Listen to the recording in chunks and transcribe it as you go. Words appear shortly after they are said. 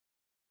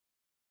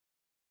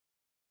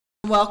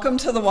Welcome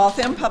to the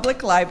Waltham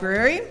Public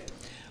Library.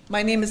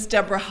 My name is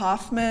Deborah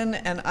Hoffman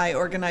and I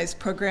organize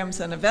programs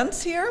and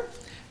events here.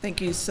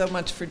 Thank you so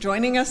much for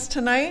joining us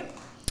tonight.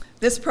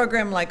 This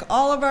program, like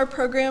all of our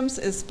programs,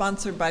 is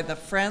sponsored by the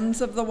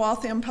Friends of the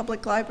Waltham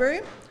Public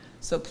Library,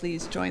 so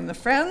please join the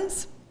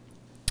Friends.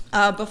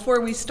 Before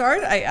we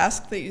start, I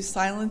ask that you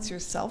silence your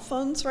cell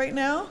phones right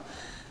now.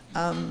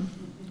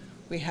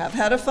 We have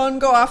had a phone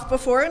go off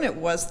before, and it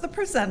was the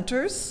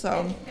presenters,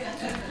 so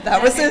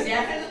that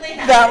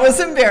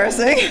was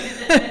embarrassing.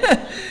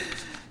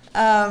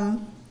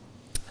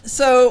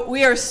 So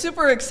we are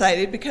super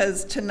excited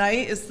because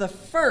tonight is the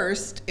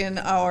first in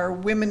our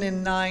Women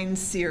in 9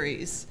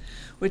 series,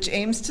 which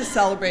aims to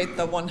celebrate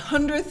the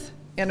 100th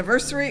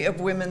anniversary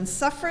of women's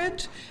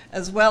suffrage,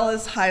 as well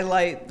as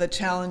highlight the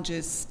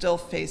challenges still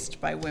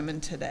faced by women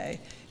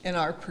today in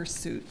our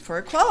pursuit for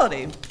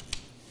equality.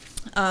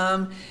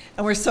 And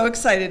we're so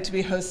excited to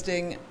be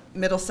hosting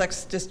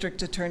Middlesex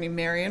District Attorney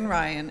Marian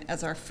Ryan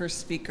as our first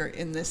speaker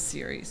in this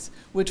series,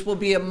 which will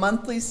be a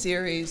monthly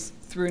series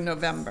through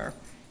November.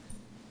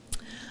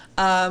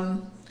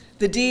 The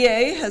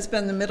DA has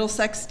been the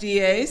Middlesex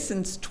DA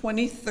since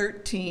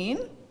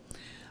 2013.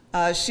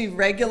 She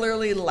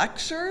regularly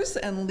lectures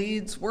and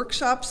leads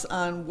workshops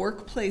on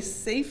workplace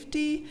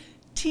safety,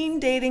 teen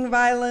dating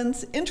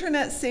violence,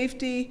 internet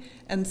safety,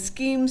 and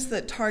schemes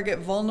that target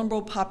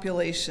vulnerable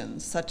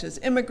populations, such as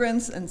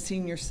immigrants and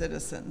senior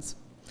citizens.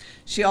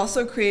 She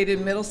also created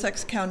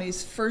Middlesex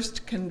County's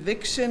first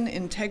conviction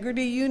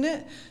integrity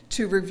unit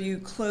to review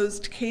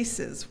closed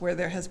cases where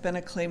there has been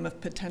a claim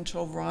of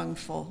potential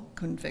wrongful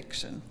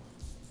conviction.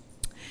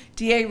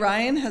 DA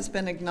Ryan has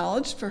been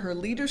acknowledged for her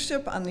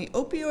leadership on the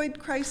opioid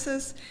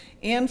crisis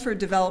and for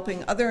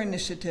developing other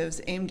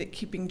initiatives aimed at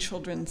keeping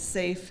children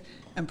safe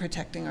and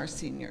protecting our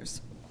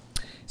seniors.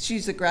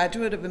 She's a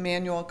graduate of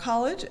Emmanuel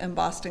College and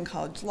Boston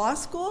College Law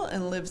School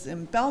and lives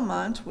in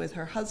Belmont with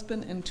her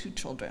husband and 2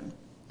 children.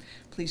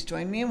 Please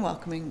join me in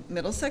welcoming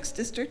Middlesex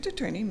District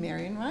Attorney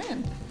Marian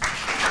Ryan.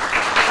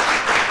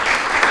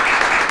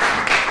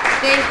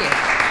 Thank you.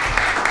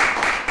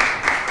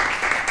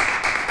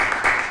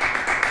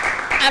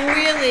 I'm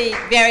really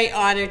very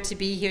honored to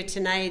be here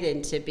tonight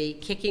and to be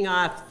kicking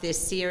off this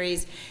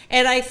series.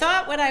 And I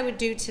thought what I would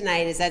do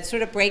tonight is I'd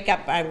sort of break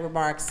up my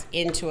remarks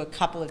into a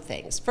couple of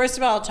things. First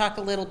of all, I'll talk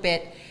a little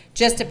bit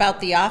just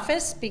about the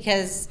office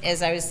because,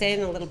 as I was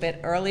saying a little bit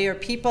earlier,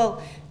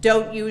 people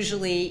don't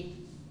usually,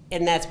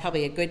 and that's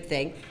probably a good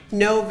thing,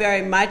 know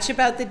very much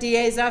about the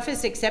DA's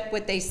office except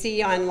what they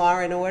see on Law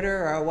and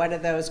Order or one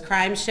of those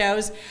crime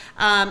shows.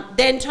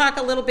 Then talk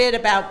a little bit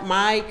about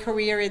my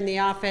career in the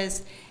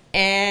office,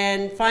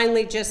 and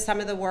finally just some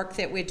of the work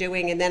that we're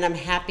doing, and then I'm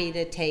happy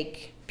to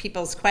take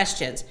people's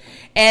questions.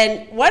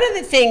 And one of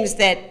the things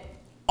that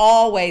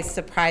always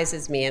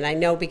surprises me, and I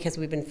know because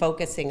we've been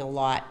focusing a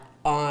lot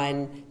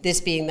on this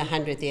being the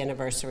 100th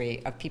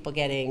anniversary of people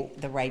getting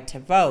the right to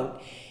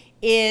vote,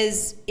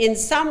 is in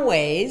some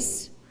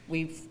ways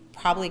we've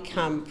probably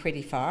come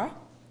pretty far,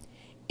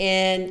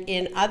 and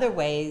in other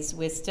ways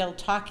we're still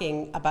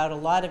talking about a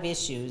lot of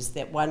issues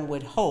that one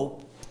would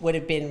hope would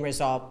have been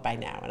resolved by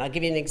now. And I'll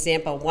give you an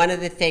example. One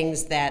of the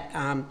things that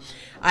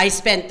I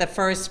spent the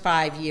first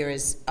 5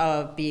 years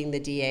of being the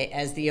DA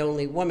as the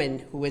only woman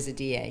who was a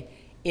DA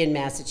in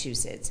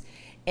Massachusetts,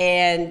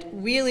 and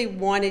really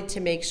wanted to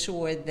make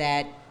sure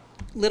that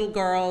little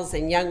girls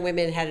and young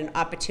women had an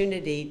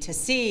opportunity to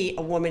see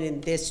a woman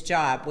in this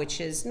job, which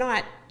is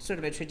not sort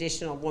of a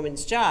traditional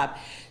woman's job.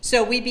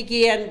 So we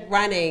began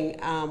running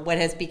what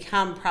has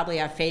become probably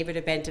our favorite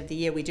event of the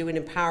year. We do an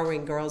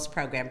Empowering Girls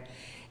program.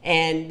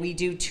 And we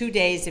do 2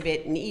 days of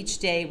it, and each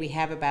day we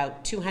have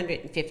about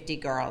 250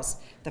 girls.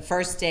 The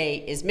first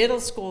day is middle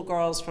school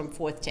girls from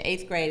 4th to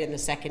 8th grade, and the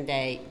second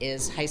day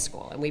is high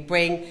school. And we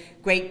bring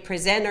great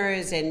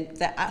presenters, and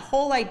the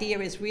whole idea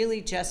is really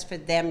just for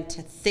them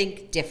to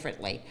think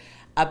differently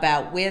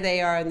about where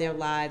they are in their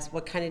lives,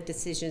 what kind of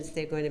decisions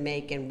they're going to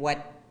make, and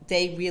what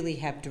they really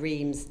have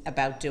dreams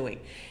about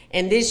doing.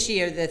 And this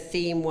year the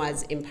theme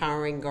was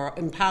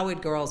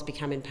Empowered Girls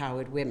Become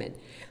Empowered Women.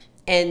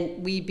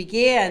 And we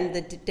began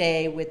the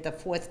day with the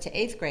 4th to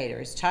 8th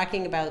graders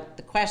talking about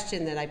the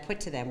question that I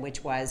put to them,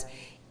 which was,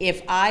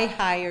 if I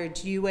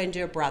hired you and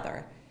your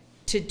brother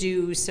to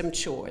do some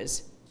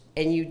chores,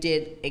 and you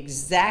did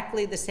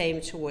exactly the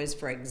same chores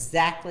for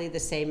exactly the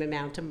same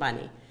amount of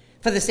money,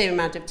 for the same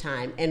amount of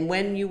time, and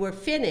when you were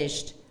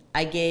finished,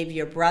 I gave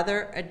your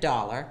brother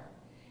 $1,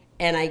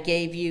 and I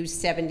gave you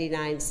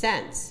 79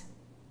 cents,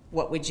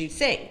 what would you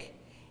think?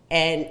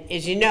 And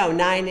as you know,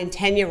 9 and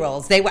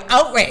 10-year-olds, they were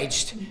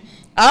outraged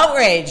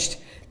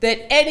that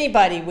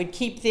anybody would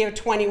keep their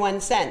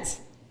 21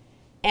 cents.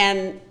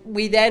 And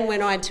we then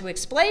went on to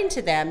explain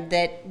to them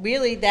that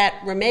really that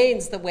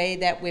remains the way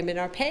that women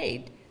are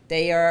paid.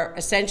 They are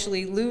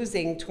essentially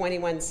losing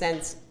 21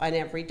 cents on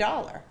every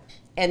dollar.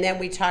 And then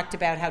we talked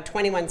about how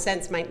 21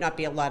 cents might not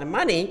be a lot of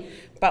money,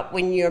 but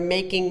when you're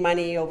making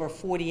money over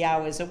 40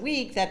 hours a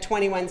week, that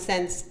 21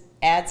 cents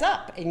adds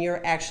up, and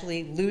you're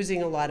actually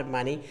losing a lot of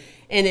money.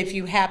 And if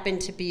you happen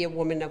to be a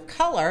woman of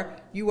color,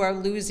 you are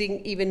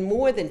losing even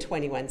more than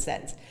 21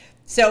 cents.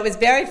 So it was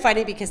very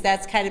funny because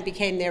that's kind of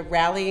became their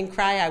rallying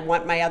cry, I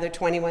want my other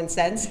 21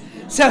 cents.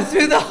 So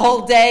through the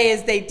whole day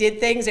as they did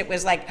things, it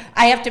was like,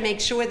 I have to make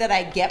sure that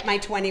I get my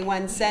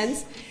 21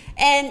 cents.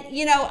 And,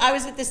 you know, I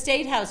was at the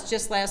State House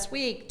just last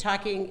week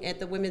talking at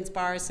the Women's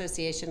Bar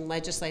Association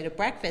legislative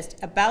breakfast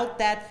about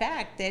that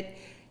fact that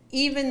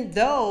even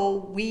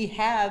though we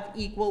have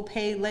equal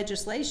pay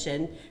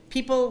legislation,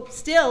 people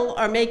still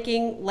are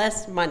making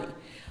less money.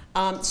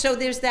 So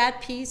there's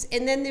that piece,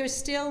 and then there's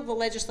still the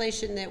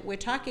legislation that we're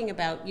talking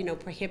about, you know,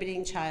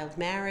 prohibiting child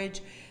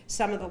marriage,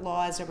 some of the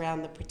laws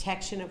around the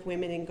protection of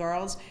women and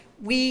girls.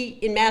 We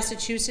in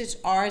Massachusetts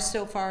are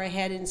so far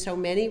ahead in so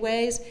many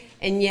ways,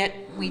 and yet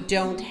we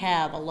don't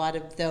have a lot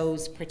of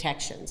those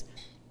protections.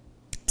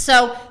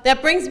 So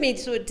that brings me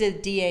to the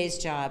DA's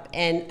job,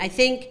 and I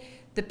think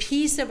the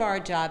piece of our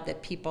job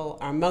that people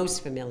are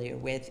most familiar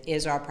with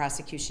is our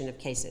prosecution of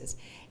cases.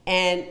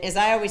 And as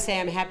I always say,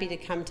 I'm happy to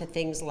come to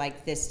things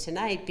like this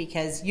tonight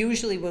because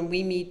usually when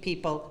we meet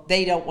people,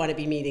 they don't want to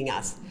be meeting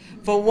us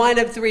for one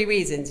of three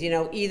reasons. You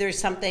know, either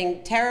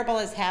something terrible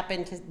has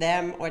happened to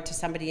them or to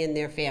somebody in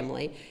their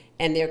family,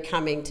 and they're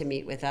coming to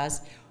meet with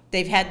us.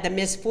 They've had the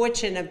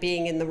misfortune of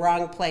being in the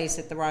wrong place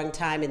at the wrong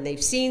time, and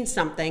they've seen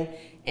something,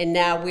 and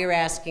now we're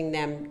asking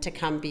them to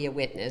come be a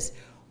witness.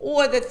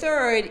 Or the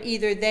third,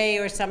 either they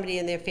or somebody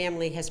in their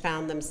family has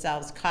found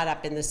themselves caught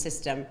up in the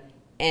system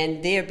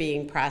and they're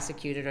being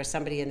prosecuted, or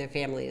somebody in their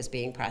family is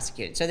being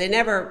prosecuted. So they're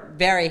never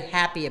very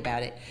happy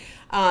about it.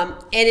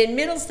 And in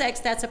Middlesex,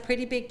 that's a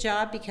pretty big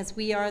job because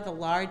we are the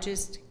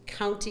largest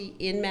county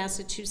in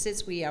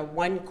Massachusetts. We are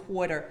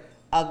 1/4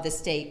 of the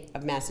state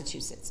of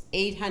Massachusetts,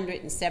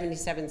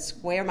 877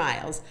 square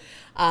miles,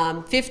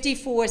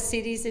 54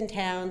 cities and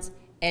towns,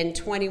 and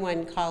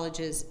 21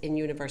 colleges and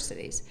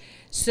universities.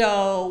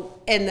 So,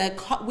 and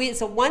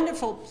it's a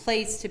wonderful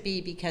place to be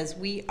because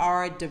we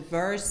are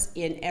diverse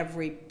in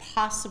every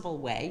possible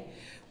way,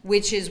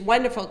 which is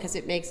wonderful because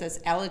it makes us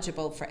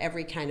eligible for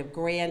every kind of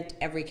grant,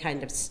 every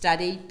kind of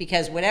study,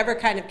 because whatever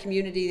kind of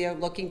community they're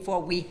looking for,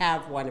 we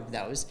have one of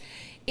those.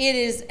 It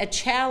is a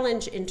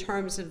challenge in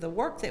terms of the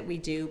work that we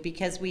do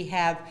because we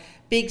have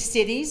big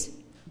cities,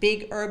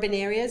 big urban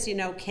areas, you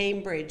know,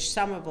 Cambridge,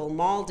 Somerville,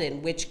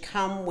 Malden, which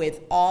come with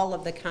all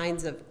of the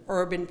kinds of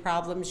urban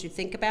problems you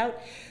think about.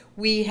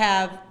 We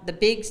have the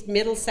big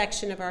middle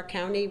section of our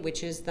county,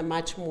 which is the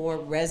much more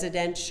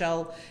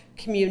residential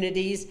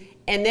communities.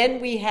 And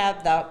then we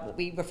have what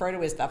we refer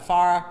to as the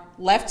far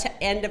left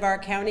end of our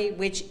county,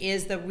 which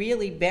is the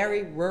really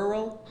very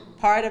rural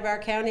part of our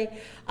county.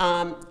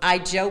 I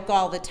joke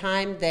all the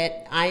time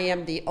that I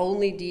am the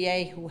only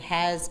DA who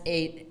has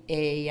a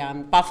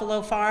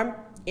buffalo farm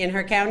in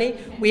her county.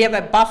 We have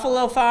a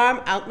buffalo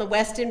farm out in the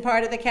western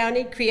part of the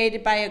county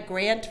created by a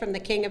grant from the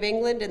King of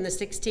England in the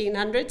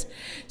 1600s.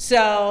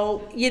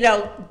 So, you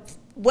know,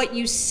 what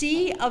you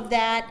see of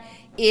that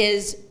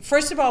is,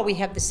 first of all, we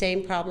have the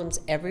same problems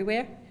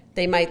everywhere.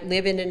 They might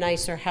live in a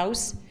nicer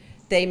house.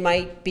 They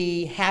might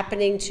be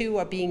happening to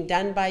or being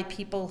done by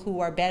people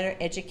who are better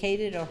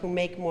educated or who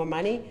make more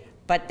money,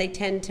 but they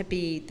tend to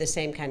be the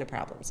same kind of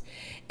problems.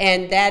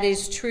 And that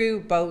is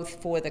true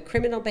both for the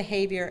criminal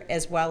behavior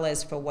as well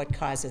as for what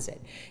causes it.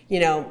 You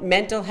know,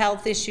 mental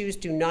health issues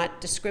do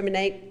not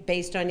discriminate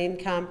based on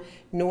income,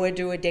 nor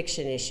do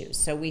addiction issues.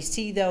 So we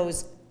see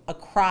those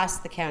across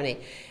the county.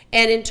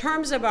 And in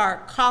terms of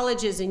our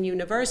colleges and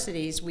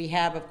universities, we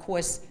have, of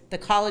course, the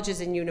colleges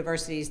and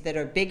universities that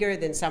are bigger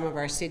than some of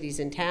our cities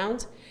and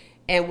towns,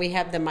 and we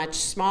have the much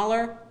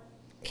smaller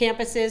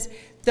campuses.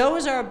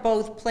 Those are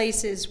both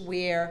places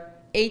where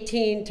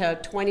 18 to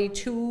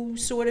 22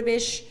 sort of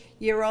ish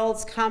year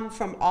olds come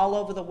from all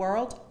over the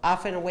world,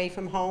 often away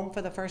from home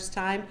for the first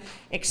time,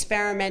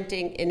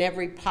 experimenting in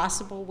every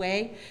possible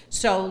way.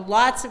 So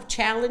lots of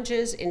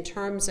challenges in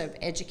terms of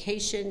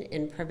education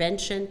and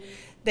prevention.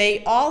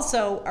 They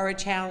also are a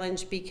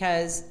challenge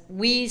because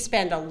we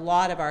spend a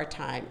lot of our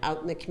time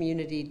out in the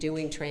community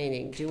doing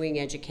training, doing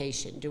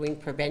education, doing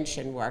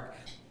prevention work.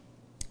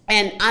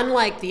 And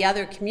unlike the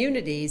other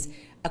communities,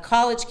 a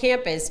college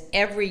campus,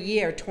 every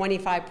year,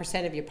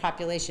 25% of your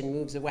population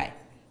moves away.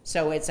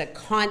 So it's a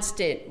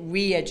constant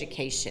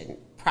re-education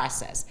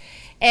process.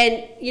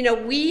 And, you know,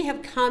 we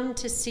have come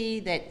to see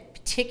that,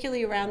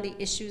 particularly around the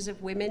issues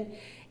of women,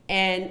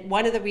 and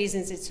one of the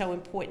reasons it's so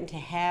important to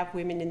have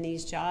women in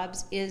these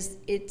jobs is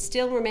it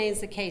still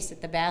remains the case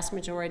that the vast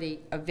majority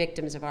of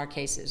victims of our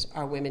cases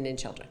are women and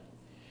children.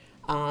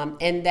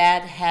 And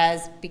that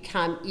has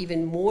become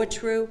even more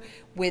true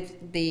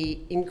with the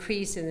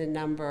increase in the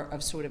number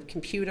of sort of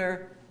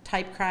computer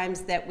type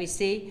crimes that we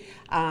see.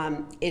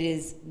 It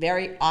is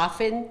very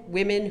often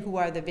women who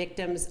are the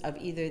victims of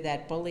either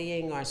that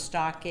bullying or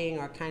stalking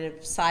or kind of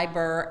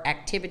cyber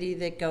activity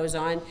that goes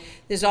on.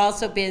 There's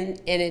also been,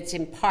 and it's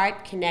in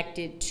part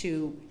connected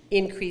to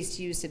increased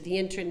use of the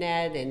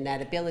internet and that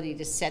ability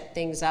to set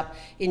things up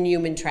in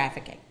human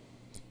trafficking.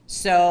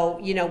 So,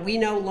 you know, we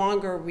no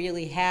longer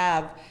really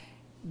have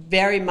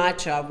very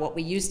much of what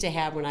we used to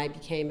have when I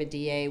became a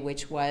DA,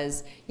 which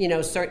was, you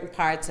know, certain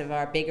parts of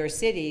our bigger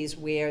cities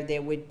where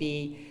there would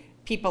be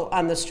people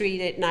on the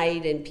street at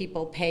night and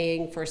people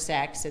paying for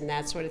sex and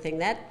that sort of thing.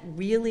 That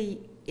really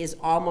is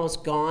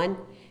almost gone.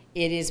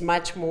 It is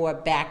much more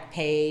back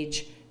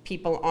page,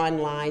 people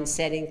online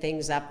setting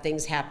things up,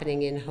 things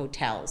happening in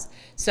hotels.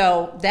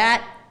 So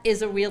that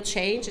is a real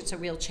change. It's a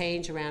real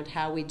change around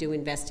how we do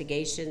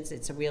investigations.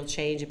 It's a real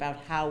change about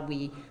how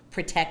we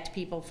protect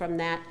people from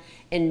that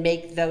and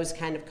make those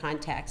kind of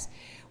contacts.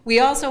 We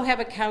also have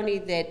a county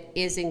that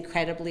is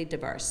incredibly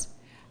diverse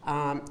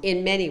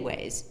in many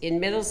ways.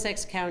 In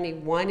Middlesex County,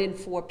 1 in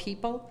 4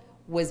 people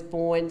was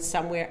born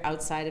somewhere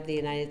outside of the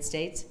United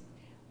States.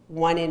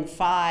 1 in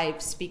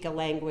 5 speak a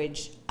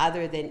language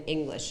other than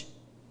English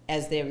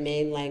as their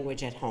main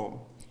language at home.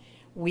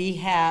 We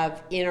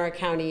have in our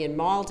county in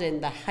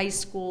Malden the high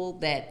school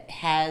that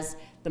has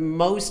the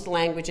most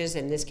languages.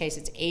 In this case,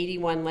 it's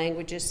 81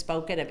 languages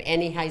spoken of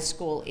any high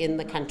school in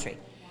the country.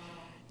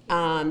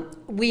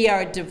 We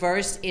are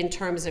diverse in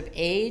terms of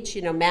age.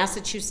 You know,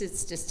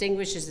 Massachusetts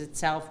distinguishes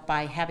itself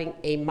by having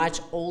a much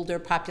older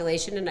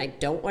population, and I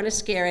don't want to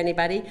scare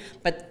anybody,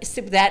 but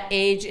that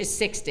age is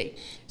 60.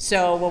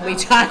 So when we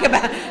talk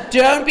about,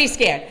 don't be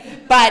scared.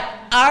 But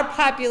our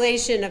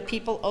population of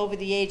people over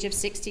the age of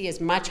 60 is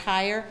much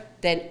higher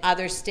than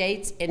other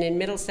states, and in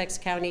Middlesex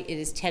County, it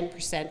is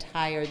 10%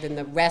 higher than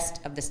the rest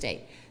of the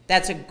state.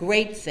 That's a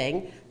great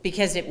thing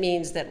because it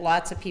means that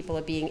lots of people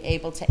are being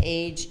able to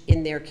age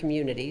in their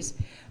communities.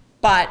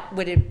 But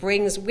what it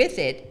brings with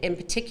it, and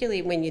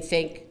particularly when you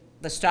think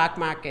the stock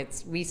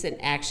market's recent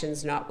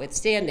actions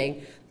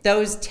notwithstanding,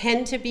 those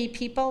tend to be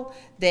people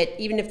that,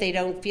 even if they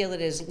don't feel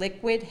it is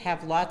liquid,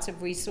 have lots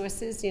of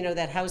resources. You know,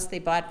 that house they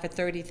bought for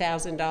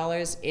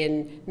 $30,000 in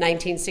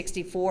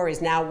 1964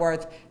 is now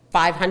worth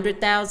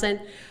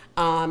 $500,000.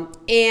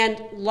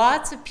 And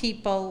lots of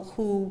people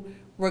who,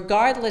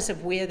 regardless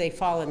of where they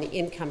fall in the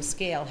income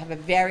scale, have a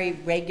very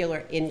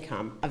regular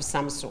income of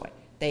some sort.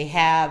 They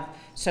have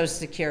Social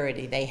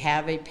Security, they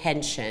have a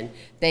pension,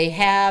 they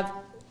have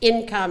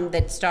income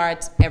that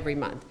starts every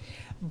month.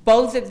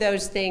 Both of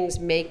those things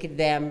make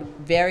them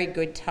very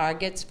good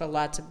targets for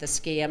lots of the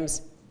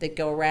scams that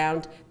go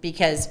around,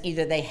 because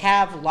either they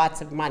have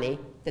lots of money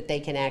that they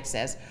can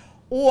access,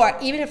 or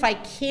even if I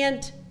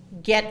can't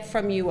get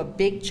from you a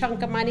big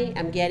chunk of money,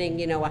 I'm getting,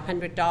 you know,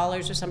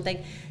 $100 or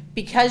something,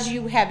 because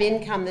you have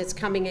income that's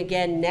coming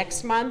again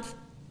next month,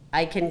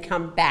 I can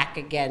come back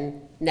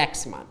again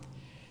next month.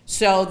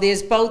 So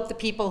there's both the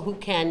people who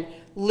can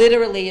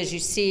literally, as you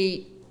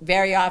see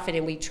very often,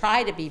 and we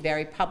try to be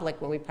very public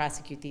when we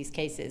prosecute these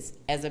cases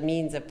as a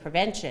means of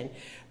prevention,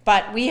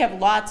 but we have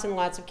lots and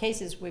lots of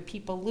cases where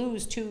people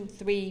lose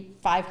 $200,000,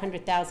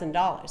 $300,000,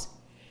 $500,000.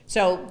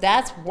 So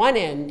that's one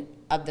end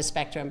of the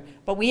spectrum,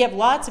 but we have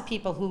lots of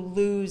people who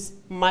lose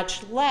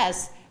much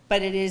less,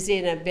 but it is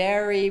in a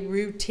very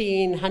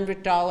routine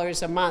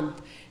 $100 a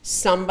month,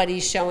 somebody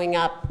showing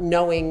up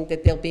knowing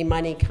that there'll be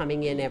money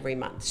coming in every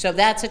month. So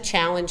that's a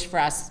challenge for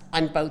us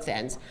on both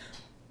ends.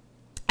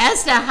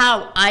 As to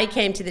how I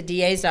came to the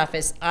DA's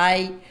office,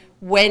 I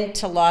went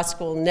to law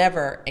school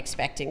never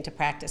expecting to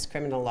practice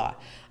criminal law.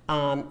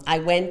 I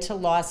went to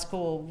law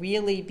school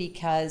really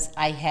because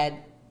I had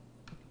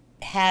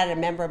a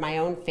member of my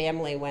own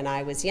family when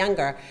I was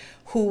younger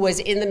who was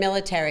in the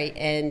military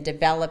and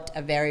developed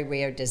a very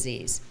rare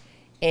disease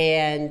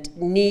and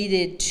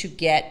needed to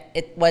get,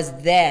 it was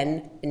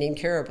then an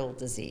incurable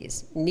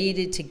disease,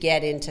 needed to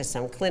get into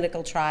some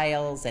clinical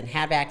trials and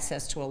have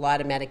access to a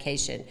lot of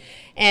medication.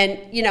 And,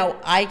 you know,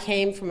 I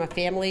came from a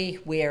family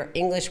where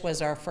English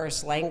was our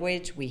first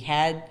language. We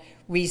had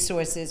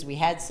resources, we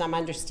had some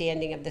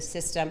understanding of the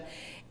system.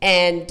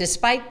 And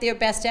despite their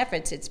best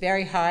efforts, it's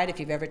very hard, if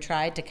you've ever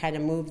tried, to kind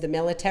of move the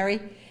military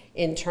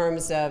in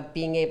terms of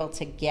being able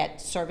to get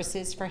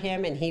services for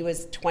him. And he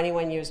was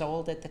 21 years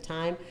old at the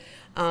time.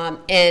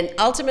 And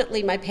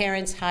ultimately, my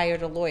parents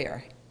hired a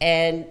lawyer.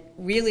 And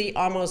really,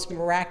 almost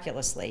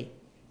miraculously,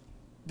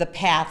 the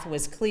path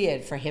was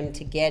cleared for him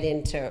to get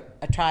into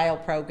a trial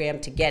program,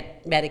 to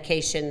get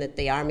medication that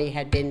the Army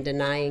had been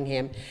denying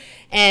him.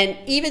 And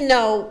even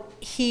though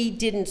he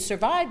didn't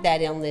survive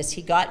that illness,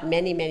 he got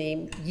many,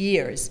 many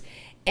years.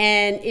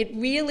 And it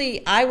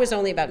really, I was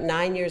only about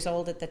 9 years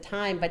old at the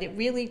time, but it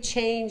really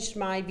changed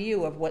my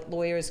view of what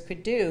lawyers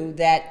could do,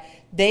 that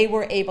they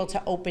were able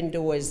to open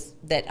doors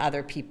that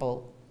other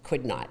people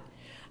could not.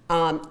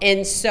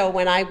 And so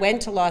when I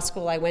went to law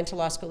school at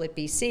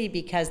BC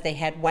because they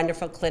had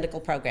wonderful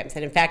clinical programs.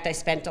 And in fact, I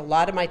spent a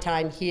lot of my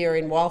time here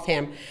in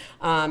Waltham,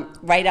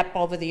 right up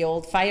over the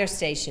old fire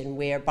station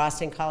where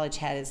Boston College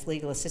had its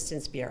Legal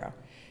Assistance Bureau,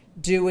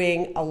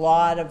 doing a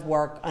lot of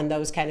work on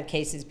those kind of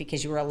cases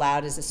because you were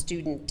allowed as a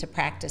student to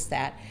practice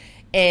that.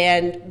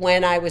 And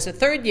when I was a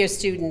third-year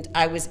student,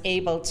 I was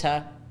able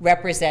to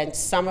represent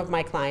some of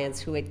my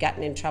clients who had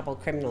gotten in trouble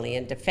criminally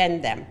and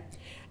defend them.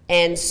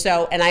 And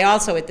so, and I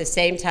also, at the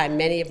same time,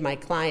 many of my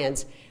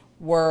clients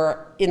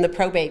were in the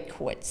probate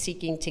court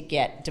seeking to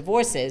get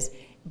divorces,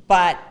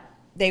 but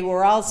they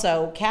were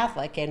also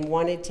Catholic and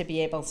wanted to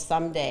be able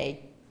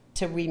someday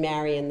to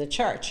remarry in the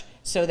church.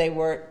 So they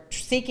were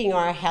seeking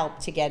our help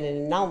to get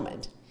an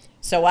annulment.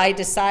 So I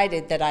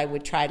decided that I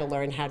would try to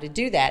learn how to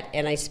do that,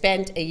 and I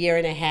spent a year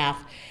and a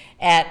half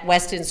at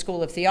Weston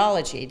School of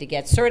Theology to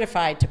get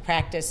certified to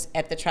practice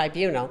at the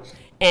tribunal.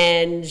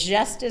 And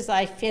just as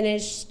I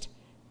finished,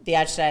 the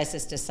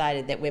Archdiocese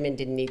decided that women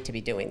didn't need to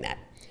be doing that.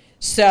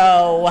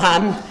 So,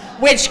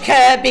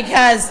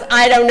 because,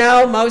 I don't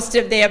know, most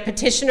of their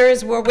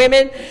petitioners were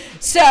women.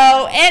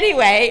 So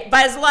anyway,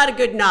 but there's a lot of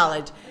good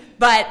knowledge.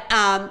 But,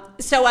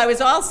 so I was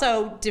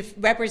also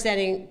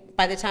representing,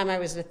 by the time I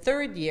was the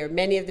third year,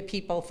 many of the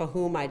people for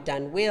whom I'd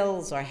done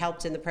wills or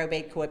helped in the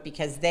probate court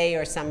because they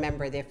or some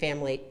member of their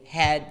family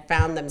had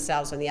found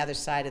themselves on the other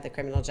side of the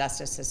criminal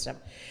justice system.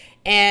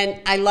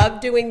 And I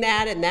loved doing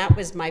that, and that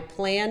was my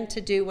plan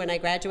to do when I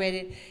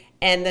graduated.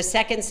 And the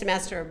second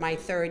semester of my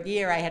third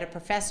year, I had a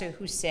professor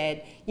who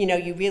said, you know,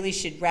 you really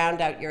should round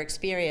out your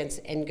experience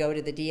and go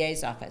to the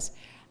DA's office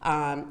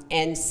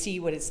and see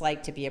what it's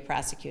like to be a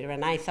prosecutor.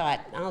 And I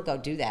thought, I'll go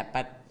do that,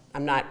 but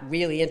I'm not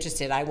really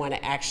interested. I want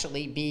to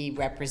actually be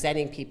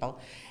representing people.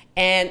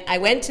 And I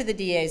went to the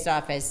DA's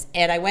office,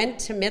 and I went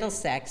to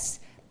Middlesex,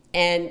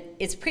 and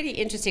it's pretty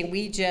interesting.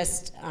 We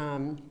just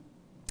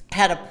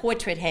had a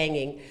portrait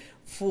hanging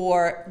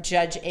for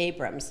Judge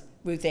Abrams,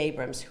 Ruth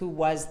Abrams, who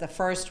was the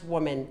first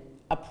woman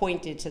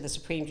appointed to the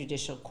Supreme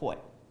Judicial Court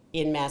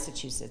in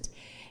Massachusetts.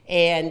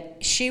 And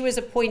she was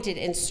appointed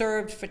and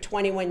served for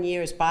 21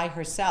 years by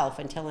herself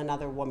until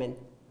another woman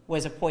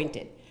was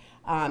appointed.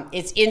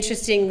 It's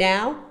interesting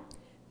now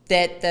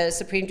that the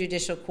Supreme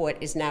Judicial Court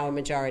is now a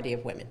majority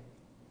of women.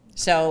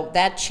 So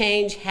that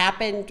change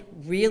happened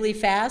really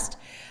fast.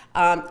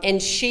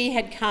 And she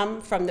had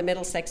come from the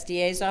Middlesex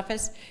DA's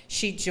office.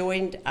 She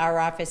joined our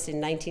office in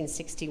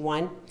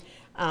 1961.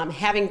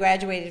 Having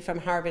graduated from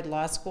Harvard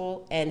Law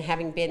School and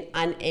having been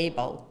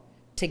unable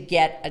to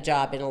get a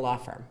job in a law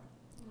firm.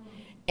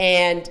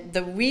 And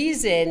the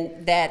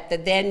reason that the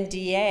then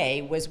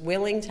DA was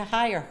willing to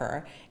hire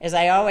her, as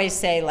I always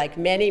say, like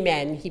many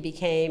men, he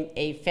became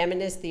a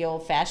feminist the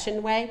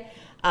old-fashioned way.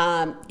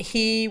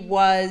 He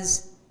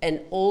was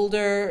an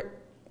older,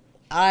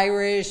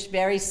 Irish,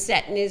 very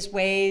set in his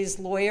ways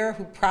lawyer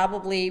who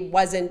probably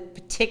wasn't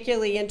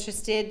particularly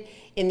interested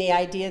in the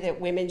idea that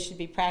women should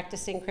be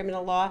practicing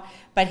criminal law,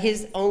 but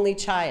his only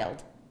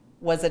child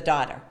was a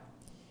daughter.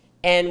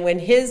 And when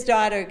his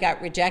daughter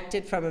got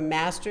rejected from a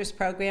master's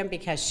program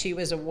because she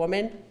was a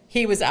woman,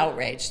 he was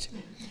outraged.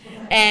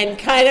 And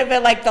kind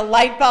of like the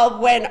light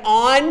bulb went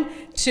on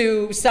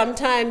to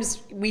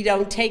sometimes we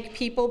don't take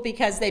people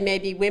because they may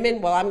be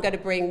women. Well, I'm going to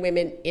bring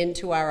women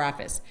into our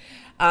office.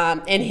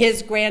 And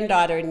his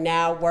granddaughter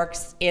now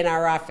works in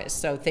our office,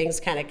 so things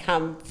kind of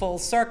come full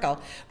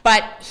circle.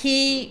 But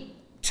he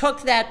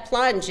took that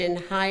plunge in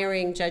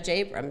hiring Judge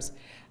Abrams.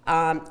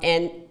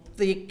 And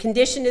the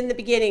condition in the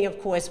beginning, of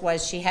course,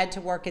 was she had to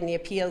work in the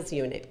appeals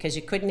unit because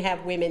you couldn't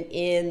have women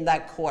in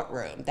the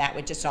courtroom. That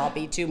would just all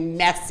be too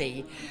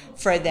messy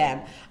for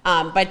them.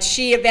 But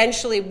she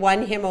eventually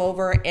won him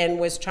over and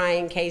was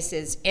trying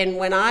cases. And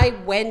when I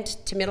went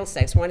to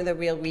Middlesex, one of the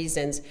real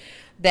reasons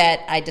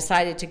that I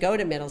decided to go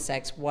to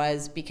Middlesex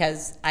was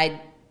because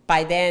I'd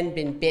by then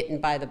been bitten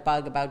by the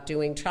bug about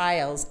doing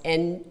trials.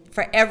 And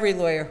for every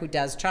lawyer who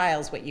does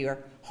trials, what you're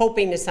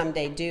hoping to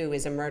someday do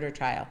is a murder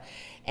trial.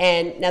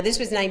 And now this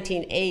was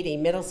 1980.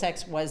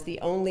 Middlesex was the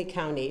only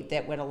county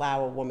that would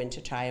allow a woman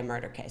to try a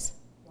murder case.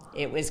 Wow.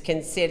 It was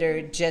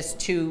considered just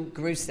too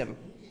gruesome.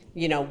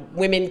 You know,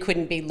 women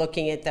couldn't be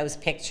looking at those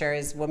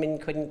pictures. Women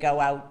couldn't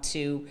go out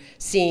to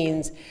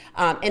scenes.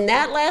 And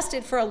that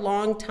lasted for a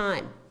long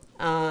time.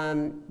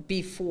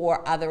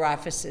 Before other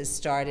offices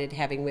started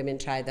having women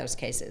try those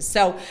cases.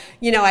 So,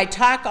 you know, I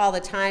talk all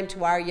the time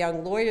to our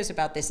young lawyers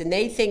about this, and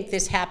they think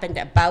this happened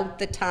about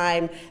the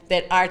time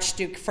that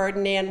Archduke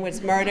Ferdinand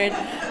was murdered.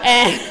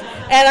 And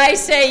I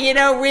say, you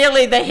know,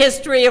 really the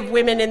history of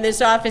women in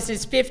this office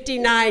is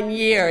 59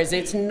 years.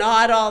 It's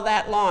not all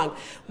that long.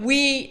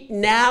 We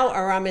now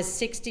are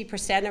almost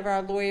 60% of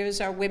our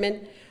lawyers are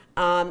women.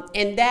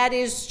 And that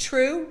is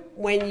true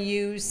when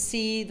you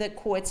see the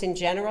courts in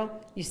general.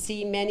 You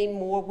see many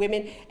more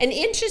women. An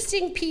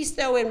interesting piece,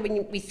 though, and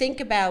when we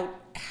think about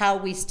how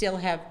we still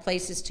have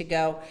places to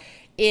go,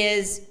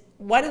 is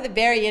one of the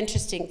very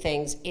interesting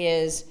things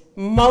is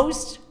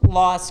most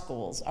law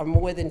schools are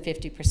more than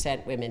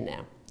 50% women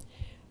now.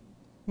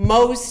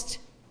 Most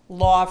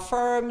law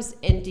firms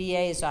and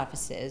DA's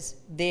offices,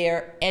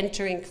 their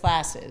entering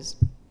classes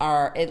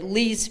are at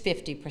least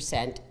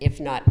 50%, if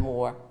not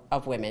more,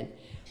 of women.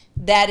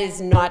 That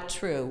is not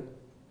true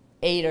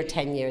 8 or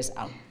 10 years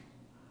out.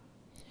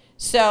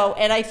 So,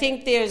 and I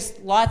think there's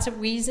lots of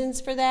reasons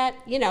for that.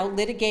 You know,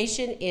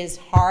 litigation is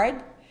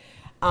hard.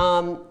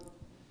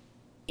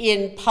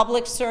 In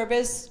public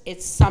service,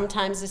 it's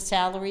sometimes a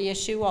salary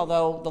issue,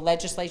 although the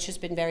legislature's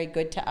been very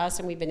good to us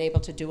and we've been able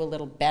to do a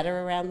little better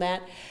around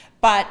that.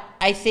 But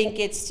I think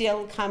it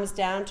still comes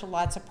down to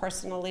lots of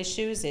personal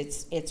issues.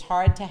 It's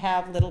hard to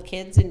have little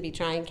kids and be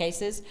trying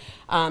cases.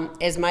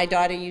 As my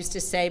daughter used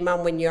to say,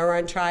 Mom, when you're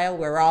on trial,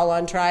 we're all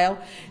on trial.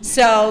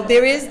 So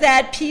there is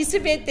that piece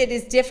of it that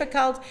is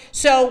difficult.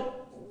 So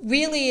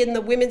really, in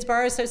the Women's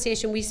Bar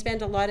Association, we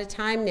spend a lot of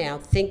time now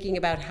thinking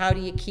about how do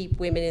you keep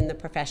women in the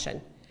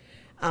profession.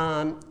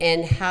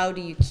 And how do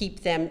you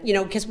keep them, you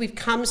know, because we've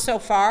come so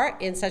far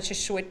in such a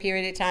short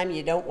period of time,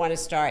 you don't want to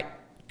start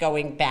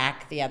going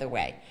back the other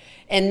way.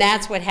 And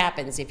that's what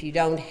happens if you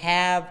don't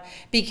have,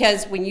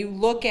 because when you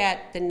look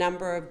at the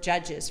number of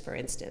judges, for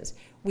instance,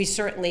 we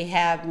certainly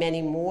have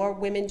many more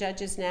women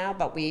judges now,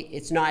 but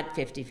it's not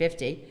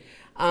 50-50.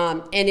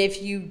 And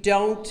if you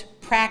don't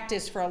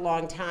practice for a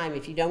long time,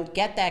 if you don't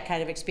get that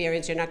kind of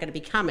experience, you're not going to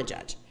become a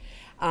judge.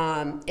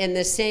 And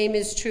the same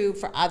is true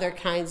for other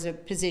kinds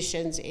of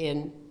positions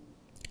in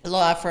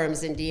law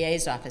firms and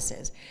DA's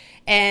offices.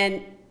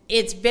 And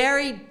it's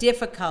very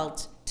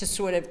difficult to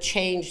sort of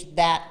change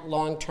that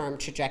long-term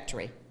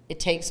trajectory. It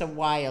takes a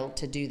while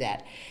to do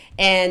that.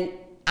 And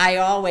I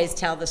always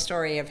tell the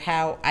story of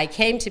how I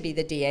came to be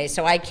the DA.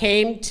 So I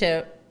came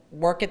to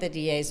work at the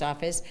DA's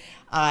office.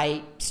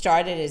 I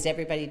started, as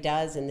everybody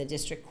does, in the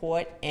district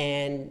court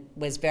and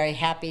was very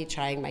happy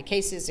trying my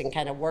cases and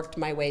kind of worked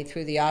my way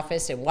through the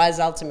office and was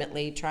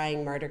ultimately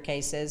trying murder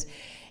cases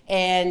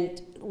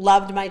and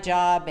loved my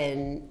job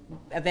and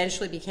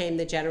eventually became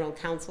the general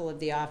counsel of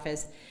the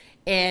office.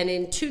 And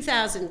in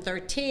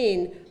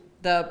 2013,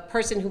 the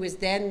person who was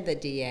then the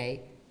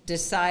DA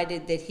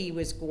decided that he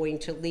was going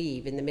to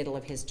leave in the middle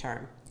of his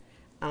term.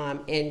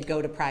 And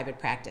go to private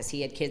practice.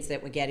 He had kids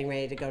that were getting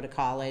ready to go to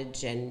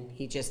college and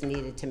he just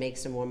needed to make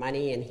some more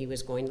money and he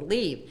was going to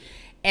leave.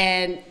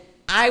 And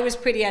I was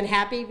pretty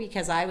unhappy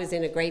because I was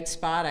in a great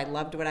spot. I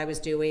loved what I was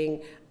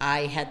doing.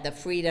 I had the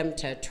freedom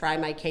to try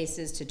my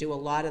cases, to do a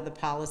lot of the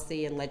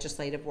policy and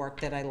legislative work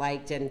that I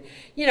liked. And,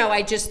 you know,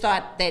 I just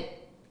thought that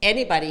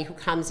anybody who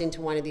comes into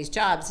one of these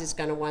jobs is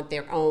going to want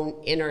their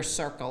own inner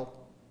circle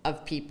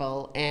of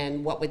people,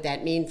 and what would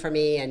that mean for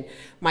me? And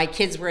my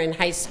kids were in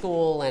high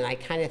school, and I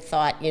kind of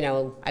thought, you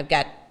know, I've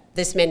got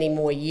this many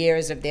more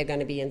years if they're going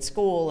to be in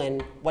school,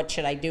 and what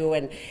should I do?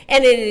 And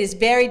it is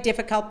very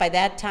difficult. By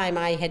that time,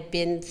 I had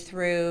been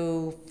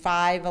through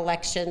 5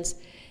 elections,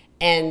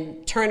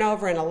 and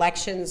turnover in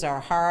elections are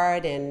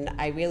hard, and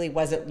I really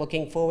wasn't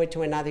looking forward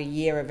to another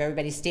year of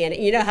everybody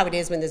standing. You know how it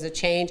is when there's a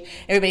change?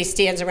 Everybody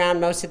stands around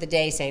most of the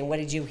day saying, what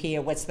did you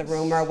hear? What's the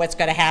rumor? What's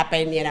going to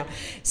happen? You know.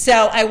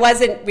 So I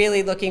wasn't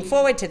really looking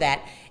forward to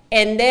that.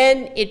 And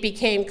then it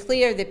became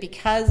clear that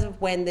because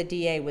of when the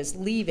DA was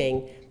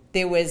leaving,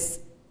 there was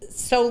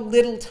so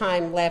little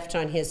time left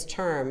on his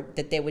term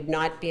that there would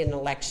not be an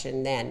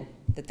election then,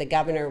 that the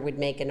governor would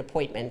make an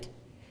appointment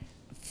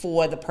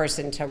for the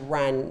person to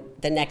run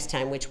the next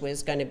time, which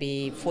was going to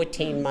be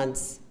 14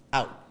 months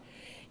out.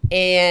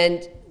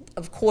 And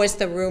of course,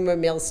 the rumor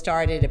mill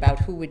started about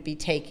who would be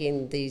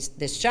taking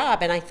this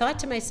job. And I thought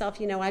to myself,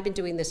 you know, I've been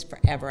doing this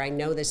forever. I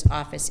know this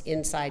office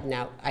inside and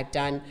out. I've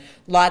done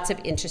lots of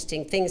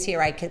interesting things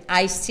here.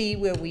 I see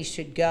where we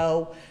should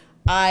go.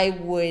 I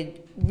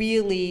would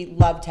really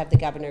love to have the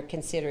governor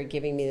consider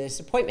giving me this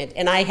appointment.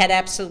 And I had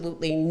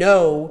absolutely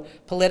no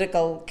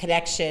political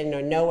connection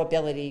or no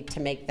ability to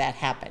make that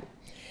happen.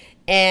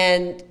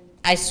 And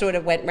I sort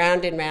of went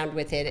round and round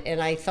with it, and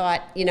I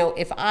thought, you know,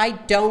 if I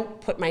don't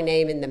put my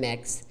name in the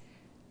mix,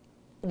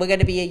 we're going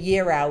to be a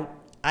year out,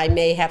 I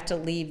may have to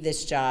leave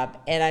this job,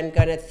 and I'm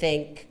going to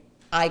think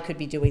I could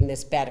be doing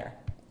this better.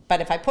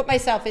 But if I put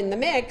myself in the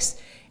mix,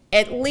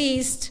 at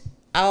least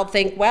I'll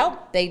think,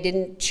 well, they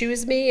didn't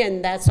choose me,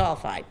 and that's all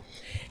fine.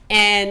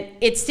 And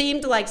it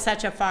seemed like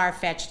such a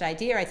far-fetched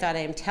idea. I thought, I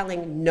am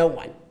telling no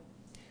one.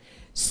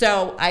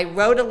 So I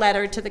wrote a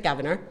letter to the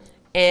governor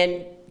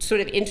and sort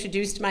of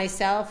introduced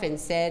myself and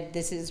said,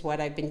 this is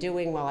what I've been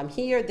doing while I'm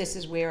here, this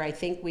is where I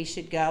think we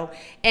should go.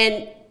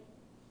 And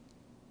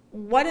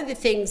one of the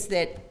things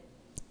that,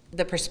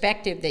 the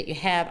perspective that you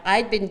have,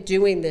 I'd been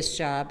doing this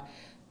job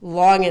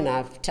long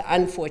enough to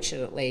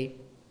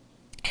unfortunately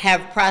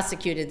have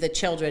prosecuted the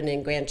children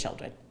and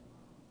grandchildren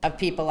of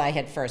people I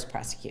had first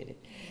prosecuted.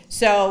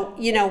 So,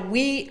 you know,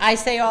 I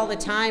say all the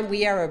time,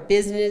 we are a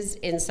business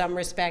in some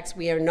respects.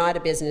 We are not a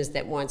business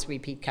that wants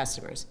repeat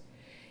customers.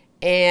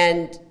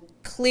 And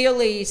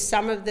clearly,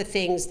 some of the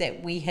things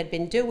that we had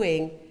been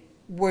doing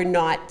were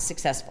not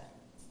successful.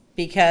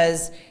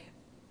 Because,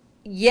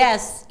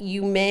 yes,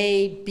 you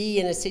may be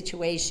in a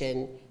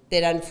situation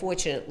that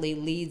unfortunately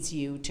leads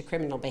you to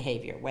criminal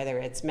behavior, whether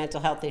it's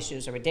mental health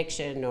issues or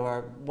addiction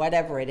or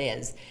whatever it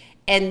is.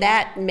 And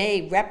that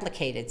may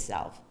replicate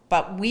itself.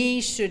 But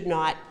we should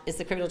not, as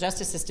the criminal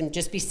justice system,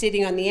 just be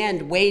sitting on the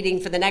end waiting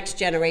for the next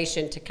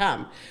generation to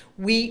come.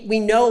 We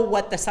know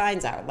what the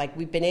signs are. Like,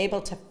 we've been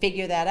able to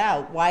figure that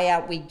out. Why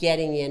aren't we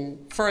getting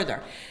in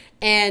further?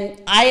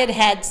 And I had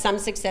had some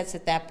success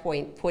at that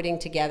point putting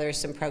together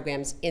some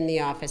programs in the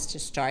office to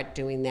start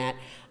doing that.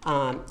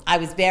 I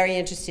was very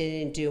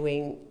interested in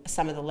doing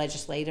some of the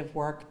legislative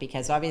work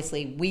because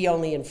obviously we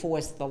only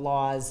enforce the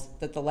laws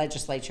that the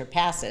legislature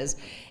passes,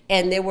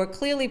 and there were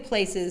clearly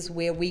places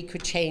where we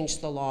could change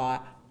the law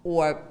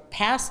or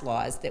pass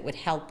laws that would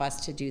help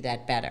us to do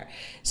that better.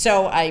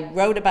 So I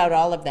wrote about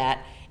all of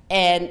that,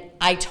 and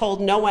I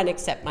told no one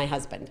except my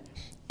husband.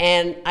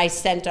 And I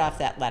sent off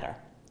that letter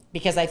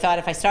because I thought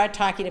if I start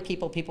talking to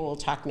people, people will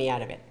talk me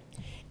out of it.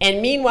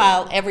 And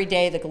meanwhile, every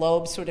day the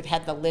Globe sort of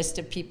had the list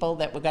of people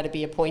that were going to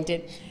be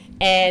appointed.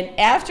 And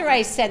after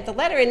I sent the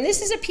letter, and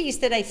this is a piece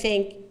that I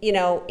think, you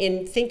know,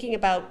 in thinking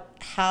about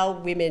how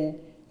women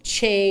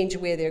change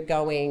where they're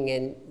going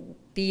and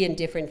be in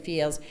different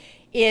fields,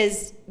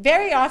 is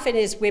very often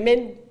as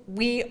women,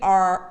 we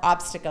are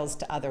obstacles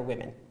to other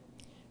women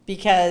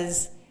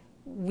because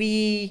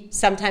we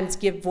sometimes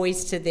give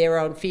voice to their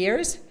own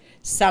fears.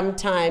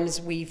 Sometimes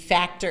we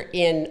factor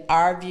in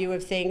our view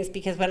of things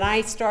because when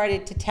I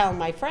started to tell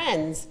my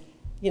friends,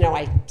 you know,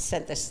 I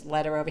sent this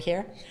letter over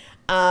here,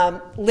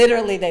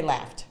 literally they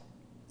laughed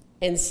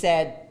and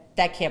said,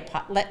 that can't,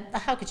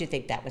 how could you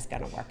think that was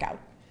going to work out?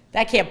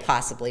 That can't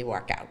possibly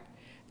work out.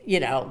 You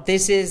know,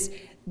 this is,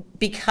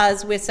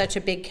 because we're such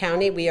a big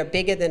county, we are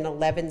bigger than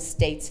 11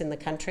 states in the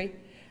country.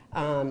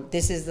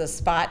 This is the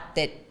spot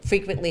that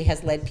frequently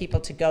has led people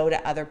to go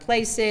to other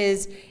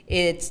places.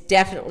 It's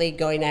definitely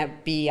going to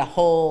be a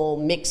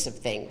whole mix of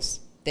things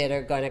that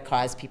are going to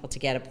cause people to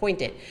get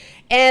appointed.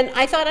 And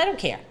I thought, I don't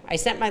care. I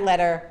sent my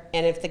letter,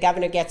 and if the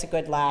governor gets a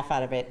good laugh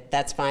out of it,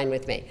 that's fine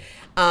with me.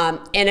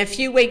 And a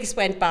few weeks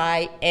went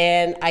by,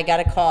 and I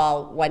got a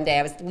call one day.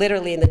 I was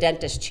literally in the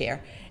dentist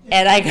chair.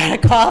 And I got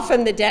a call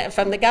from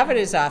the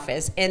governor's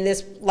office, and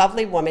this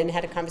lovely woman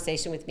had a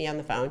conversation with me on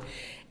the phone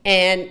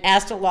and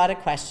asked a lot of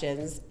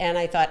questions. And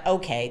I thought,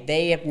 okay,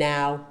 they have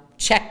now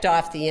checked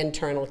off the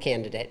internal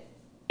candidate,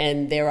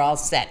 and they're all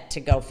set to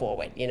go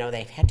forward. You know,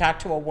 they've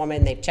talked to a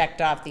woman, they've checked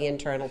off the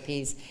internal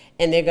piece,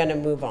 and they're going to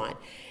move on.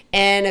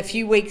 And a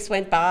few weeks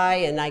went by,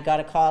 and I got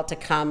a call to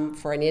come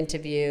for an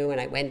interview,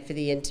 and I went for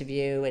the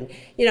interview. And,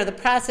 you know, the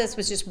process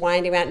was just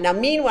winding around. Now,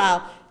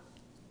 meanwhile,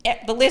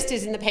 the list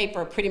is in the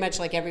paper pretty much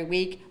like every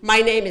week. My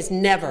name is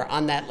never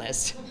on that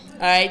list.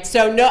 All right,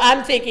 so no,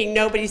 I'm thinking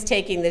nobody's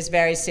taking this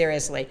very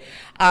seriously.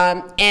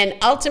 And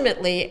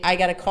ultimately, I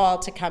got a call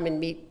to come and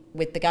meet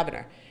with the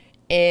governor.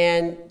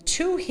 And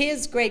to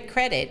his great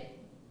credit,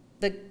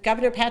 the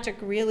Governor Patrick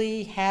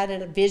really had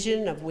a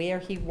vision of where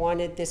he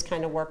wanted this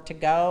kind of work to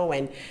go,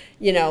 and,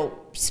 you know,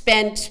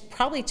 spent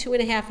probably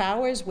 2.5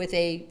 hours with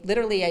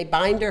literally a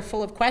binder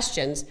full of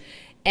questions.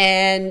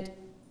 And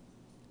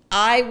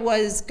I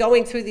was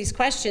going through these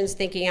questions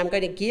thinking, I'm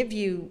going to give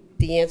you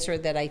the answer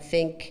that I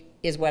think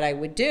is what I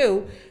would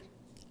do.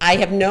 I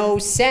have no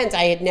sense.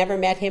 I had never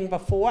met him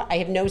before. I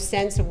have no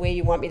sense of where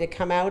you want me to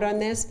come out on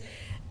this.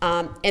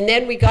 And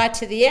then we got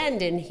to the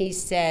end, and he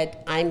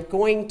said, I'm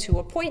going to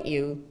appoint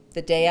you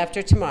the day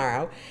after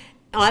tomorrow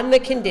on the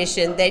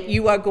condition that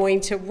you are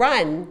going to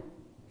run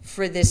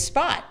for this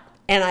spot.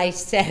 And I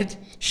said,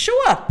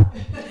 sure.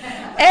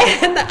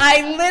 And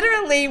I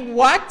literally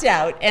walked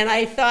out, and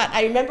I thought,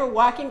 I remember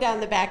walking down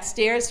the back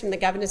stairs from the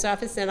governor's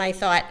office, and I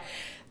thought,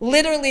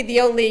 literally the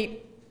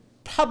only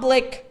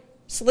public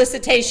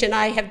solicitation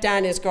I have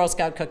done is Girl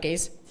Scout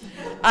cookies.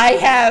 I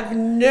have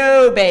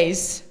no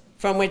base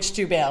from which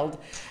to build.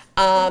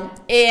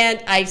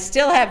 And I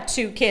still have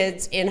 2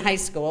 kids in high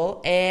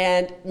school,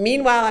 and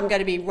meanwhile I'm going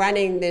to be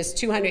running this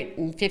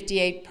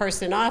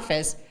 258-person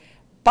office,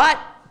 but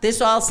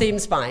this all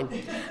seems fine.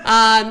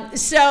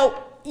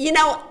 So, you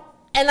know,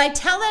 and I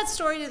tell that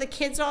story to the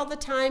kids all the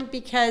time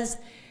because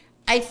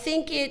I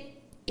think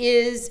it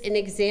is an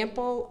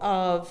example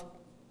of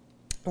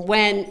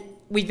when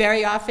we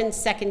very often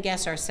second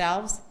guess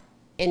ourselves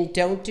and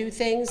don't do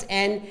things.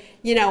 And,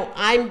 you know,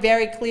 I'm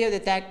very clear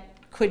that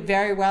that could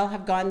very well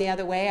have gone the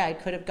other way. I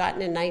could have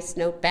gotten a nice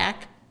note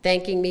back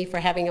thanking me for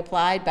having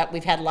applied, but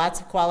we've had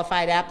lots of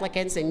qualified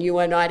applicants and you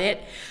are not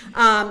it.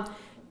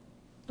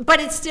 But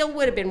it still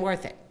would have been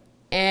worth it.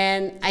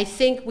 And I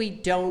think we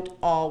don't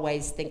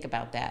always think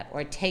about that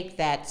or take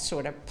that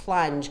sort of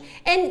plunge.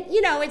 And,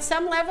 you know, at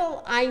some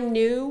level, I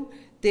knew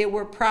there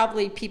were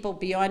probably people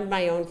beyond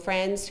my own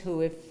friends who,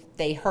 if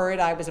they heard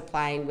I was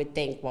applying, would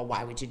think, well,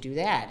 why would you do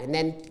that? And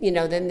then, you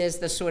know, then there's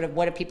the sort of,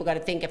 what are people going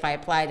to think if I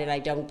applied and I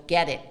don't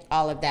get it,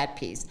 all of that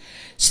piece.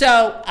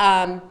 So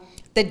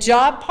the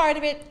job part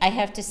of it, I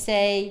have to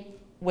say,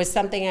 was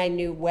something I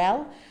knew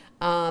well.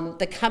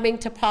 The coming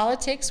to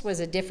politics was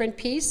a different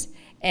piece,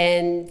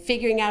 and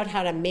figuring out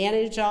how to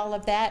manage all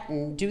of that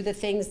and do the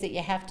things that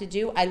you have to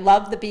do. I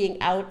love the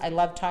being out. I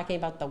love talking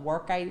about the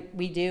work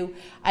we do.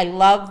 I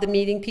love the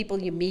meeting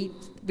people you meet,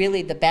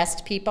 really the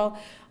best people.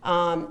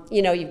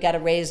 You know, you've got to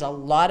raise a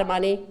lot of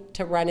money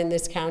to run in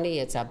this county.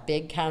 It's a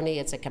big county.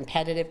 It's a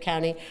competitive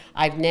county.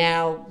 I've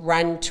now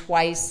run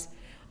twice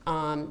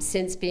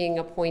since being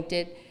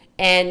appointed,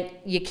 and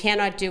you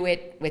cannot do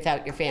it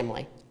without your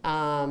family.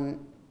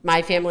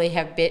 My family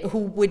have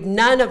been,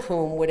 none of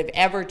whom would have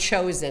ever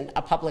chosen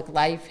a public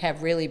life,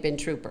 have really been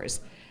troopers.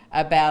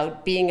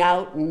 about being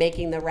out and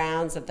making the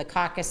rounds of the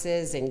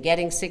caucuses and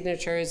getting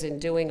signatures and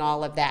doing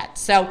all of that.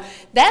 So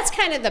that's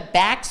kind of the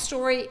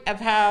backstory of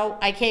how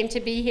I came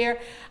to be here.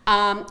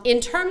 In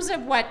terms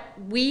of what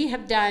we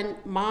have done,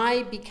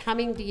 my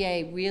becoming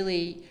DA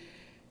really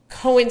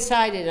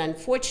coincided,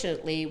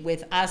 unfortunately,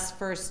 with us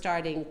first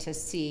starting to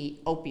see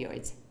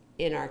opioids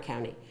in our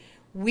county.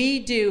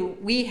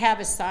 We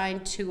have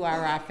assigned to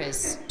our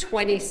office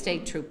 20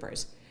 state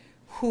troopers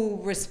who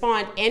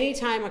respond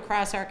anytime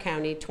across our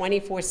county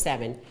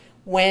 24/7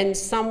 when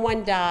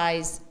someone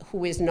dies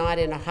who is not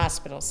in a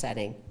hospital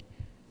setting.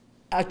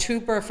 A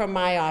trooper from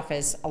my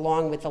office,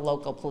 along with the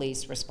local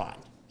police, respond.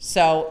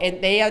 So,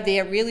 and they are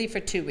there really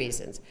for two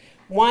reasons.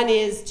 One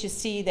is to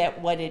see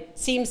that what it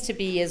seems to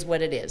be is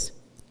what it is.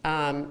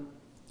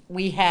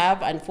 We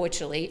have,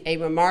 unfortunately, a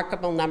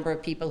remarkable number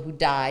of people who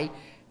die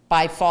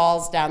by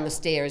falls down the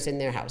stairs in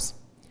their house.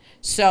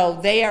 So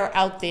they are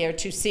out there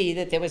to see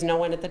that there was no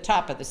one at the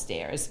top of the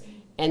stairs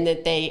and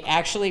that they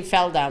actually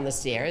fell down the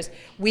stairs.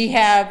 We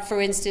have,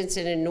 for instance,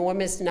 an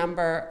enormous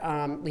number,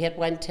 we had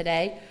one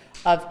today,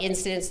 of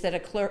incidents that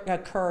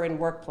occur in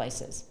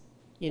workplaces.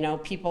 You know,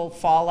 people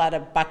fall out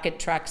of bucket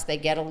trucks, they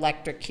get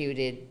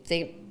electrocuted,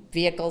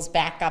 vehicles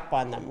back up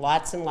on them,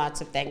 lots and lots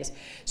of things.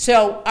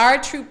 So our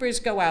troopers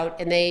go out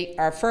and they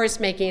are first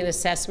making an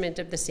assessment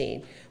of the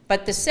scene.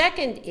 But the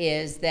second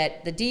is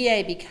that the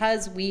DA,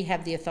 because we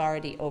have the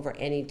authority over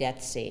any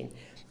death scene,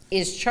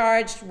 is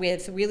charged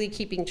with really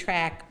keeping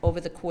track over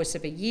the course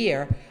of a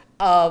year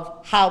of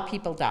how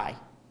people die.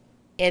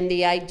 And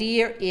the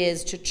idea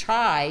is to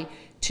try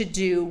to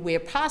do, where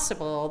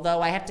possible, although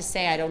I have to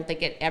say I don't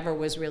think it ever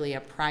was really a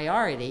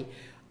priority,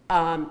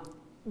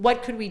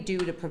 what could we do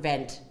to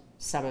prevent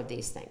some of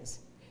these things?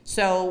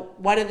 So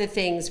one of the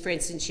things, for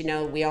instance, you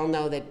know, we all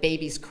know that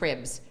babies'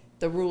 cribs,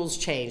 the rules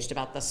changed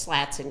about the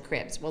slats in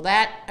cribs. Well,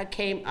 that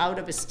came out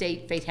of a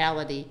state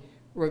fatality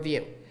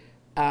review.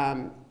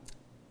 I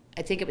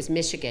think it was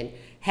Michigan,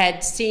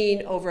 had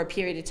seen over a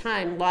period of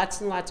time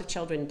lots and lots of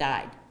children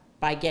died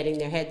by getting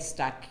their heads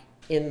stuck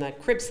in the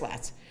crib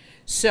slats.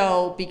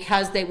 So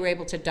because they were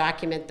able to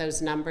document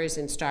those numbers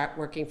and start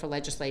working for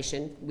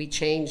legislation, we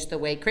changed the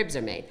way cribs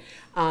are made.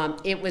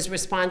 It was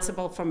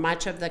responsible for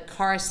much of the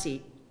car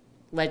seat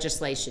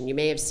legislation. You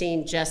may have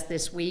seen just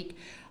this week,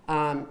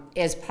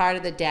 as part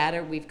of the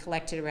data we've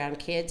collected around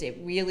kids, it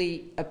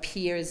really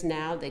appears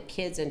now that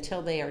kids,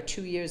 until they are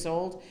 2 years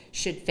old,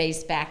 should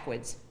face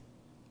backwards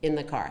in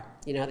the car.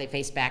 You know, they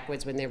face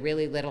backwards when they're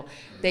really little.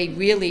 They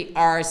really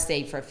are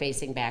safer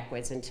facing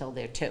backwards until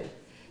they're 2.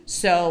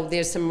 So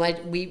there's some,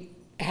 we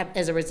have,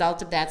 as a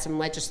result of that, some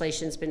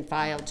legislation's been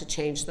filed to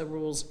change the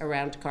rules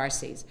around car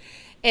seats.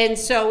 And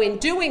so in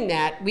doing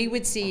that, we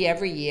would see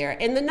every year,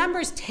 and the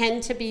numbers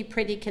tend to be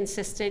pretty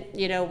consistent.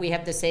 You know, we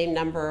have the same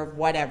number of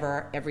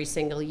whatever every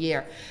single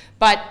year.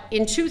 But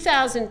in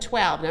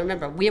 2012, now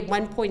remember, we have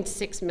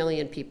 1.6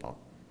 million people.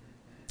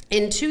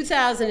 In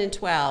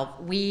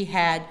 2012, we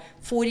had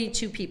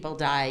 42 people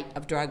die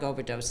of drug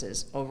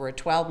overdoses over a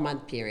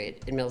 12-month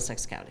period in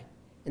Middlesex County.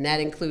 And that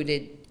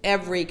included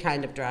every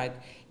kind of drug,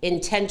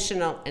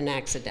 intentional and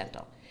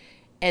accidental.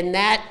 And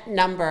that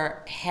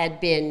number had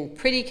been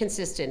pretty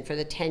consistent for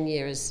the 10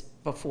 years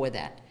before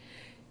that.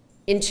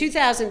 In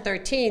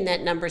 2013,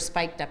 that number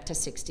spiked up to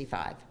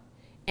 65.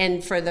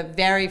 And for the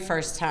very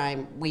first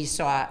time, we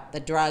saw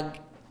the drug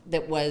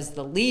that was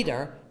the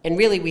leader, and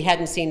really we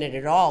hadn't seen it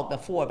at all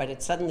before, but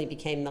it suddenly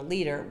became the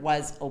leader,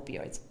 was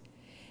opioids.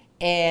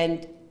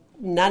 And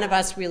none of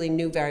us really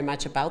knew very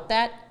much about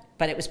that,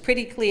 but it was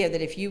pretty clear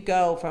that if you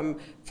go from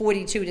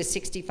 42 to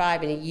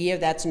 65 in a year,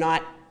 that's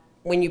not,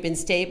 when you've been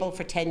stable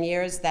for 10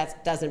 years,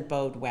 that doesn't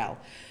bode well.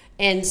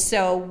 And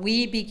so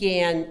we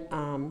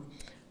began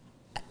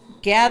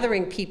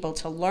gathering people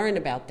to learn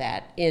about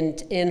that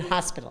in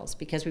hospitals,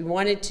 because we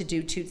wanted to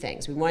do two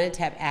things. We wanted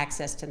to have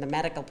access to the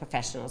medical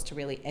professionals to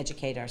really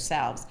educate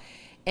ourselves.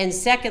 And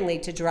secondly,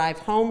 to drive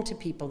home to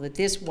people that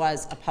this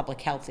was a public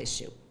health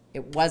issue.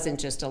 It wasn't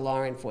just a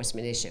law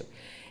enforcement issue.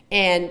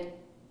 And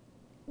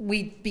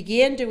we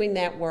began doing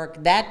that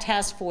work. That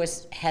task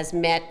force has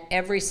met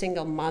every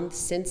single month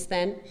since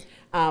then.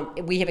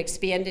 We have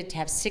expanded to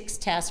have 6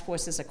 task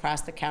forces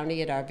across the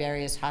county at our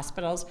various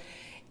hospitals.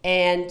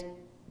 And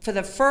for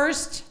the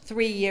first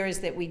 3 years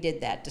that we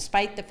did that,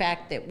 despite the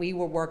fact that we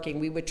were working,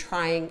 we were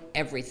trying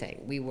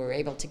everything. We were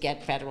able to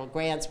get federal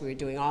grants, we were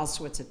doing all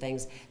sorts of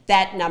things.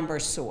 That number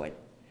soared.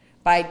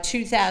 By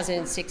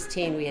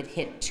 2016, we had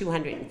hit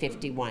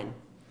 251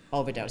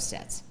 overdose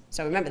deaths.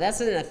 So remember, that's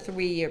in a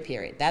 3-year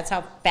period. That's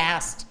how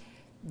fast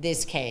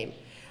this came.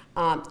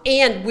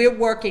 And we're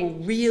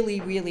working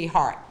really, really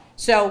hard.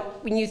 So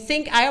when you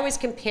think, I always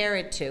compare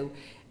it to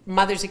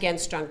Mothers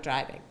Against Drunk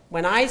Driving.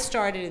 When I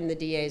started in the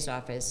DA's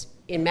office,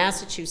 in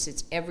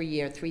Massachusetts, every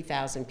year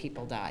 3,000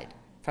 people died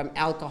from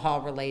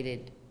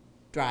alcohol-related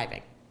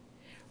driving.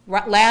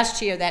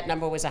 Last year, that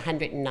number was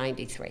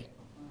 193.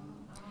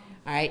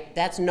 All right,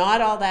 that's not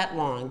all that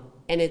long,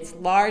 and it's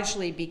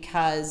largely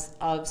because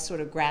of sort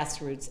of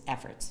grassroots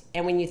efforts.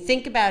 And when you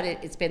think about it,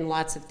 it's been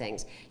lots of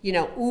things. You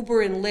know,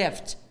 Uber and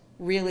Lyft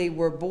really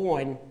were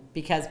born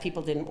because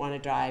people didn't want to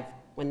drive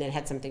when they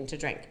had something to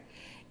drink.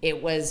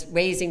 It was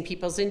raising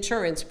people's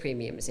insurance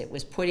premiums. It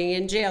was putting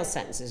in jail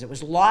sentences. It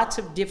was lots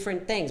of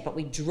different things, but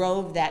we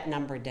drove that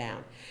number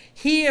down.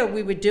 Here,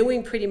 we were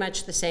doing pretty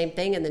much the same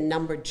thing, and the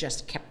number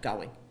just kept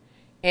going.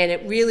 And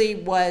it really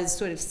was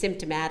sort of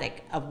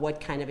symptomatic of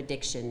what kind of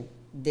addiction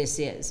this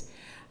is.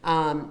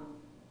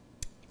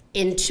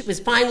 It was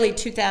finally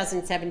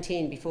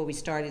 2017 before we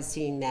started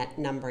seeing that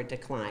number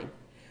decline.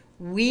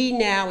 We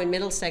now in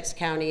Middlesex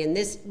County, and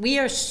we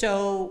are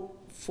so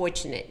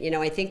fortunate. You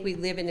know, I think we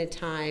live in a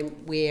time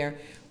where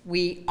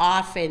we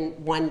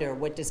often wonder,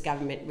 what does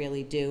government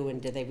really do,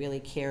 and do they really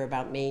care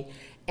about me?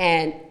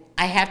 And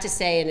I have to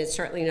say, and it's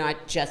certainly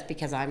not just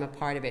because I'm a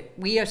part of it,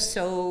 we are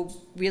so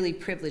really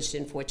privileged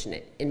and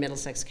fortunate in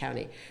Middlesex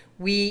County.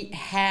 We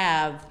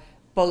have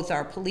both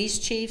our police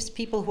chiefs,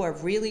 people who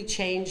have really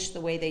changed the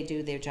way they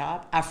do their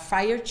job, our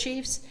fire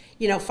chiefs.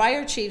 You know,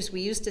 fire chiefs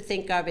we used to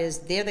think of as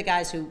they're the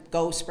guys who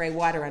go spray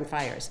water on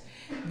fires.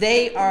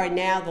 They are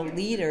now the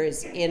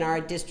leaders in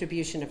our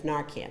distribution of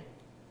Narcan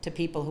to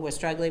people who are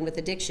struggling with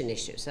addiction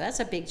issues. So that's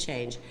a big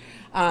change.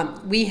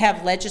 We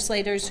have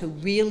legislators who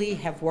really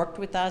have worked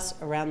with us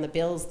around the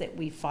bills that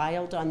we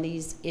filed on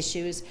these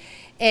issues.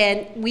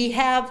 And we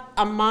have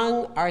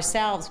among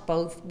ourselves,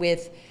 both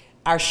with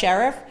our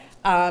sheriff,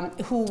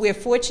 who we're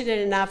fortunate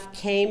enough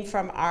came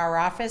from our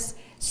office,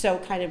 so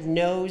kind of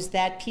knows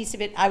that piece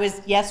of it. I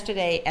was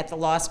yesterday at the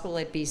law school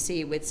at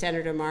BC with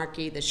Senator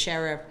Markey, the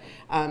sheriff,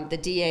 the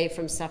DA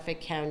from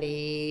Suffolk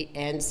County,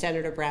 and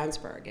Senator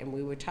Brownsburg, and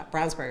we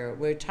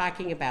were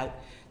talking about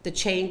the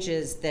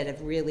changes that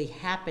have really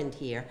happened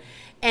here.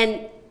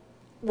 And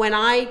when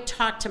I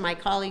talk to my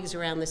colleagues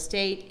around the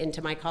state and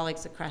to my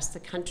colleagues across the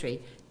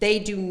country, they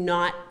do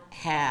not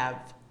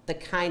have the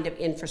kind of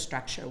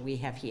infrastructure we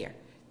have here.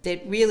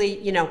 That really,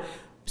 you know,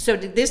 so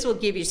this will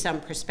give you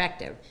some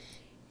perspective.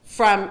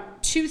 From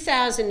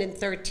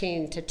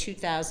 2013 to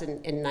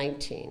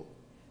 2019,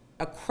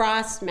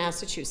 across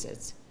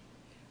Massachusetts,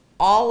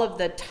 all of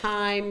the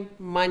time,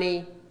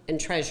 money, and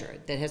treasure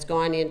that has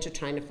gone into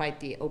trying to fight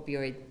the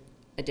opioid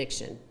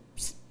addiction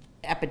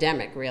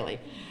epidemic, really,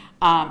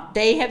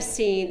 they have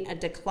seen a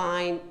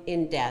decline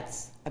in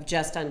deaths of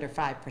just under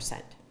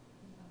 5%.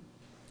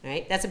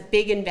 Right? That's a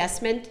big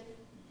investment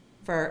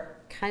for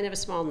kind of a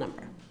small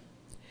number.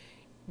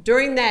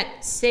 During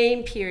that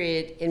same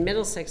period in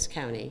Middlesex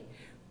County,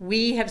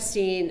 we have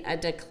seen a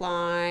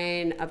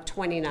decline of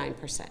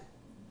 29%.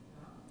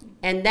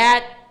 And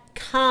that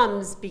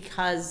comes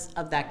because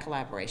of that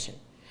collaboration.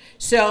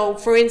 So,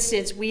 for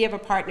instance, we have a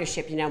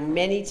partnership. You know,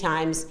 many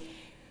times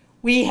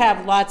we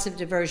have lots of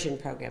diversion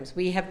programs.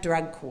 We have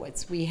drug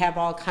courts. We have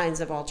all kinds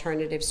of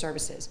alternative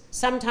services.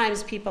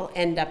 Sometimes people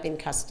end up in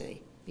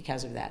custody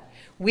because of that.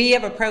 We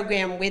have a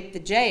program with the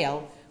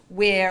jail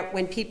where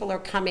when people are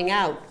coming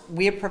out,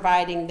 we're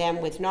providing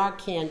them with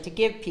Narcan to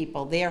give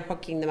people. They're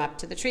hooking them up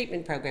to the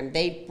treatment program.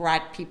 They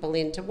brought people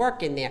in to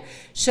work in there.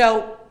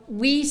 So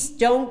we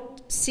don't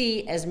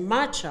see as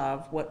much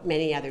of what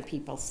many other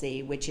people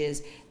see, which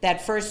is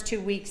that first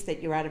 2 weeks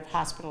that you're out of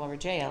hospital or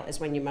jail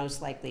is when you're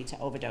most likely to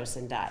overdose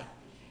and die.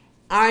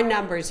 Our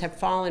numbers have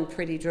fallen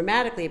pretty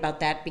dramatically about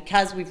that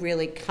because we've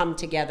really come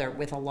together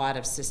with a lot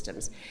of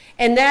systems.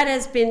 And that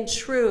has been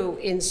true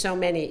in so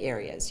many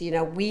areas. You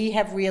know, we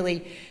have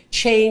really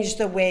changed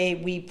the way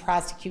we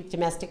prosecute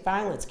domestic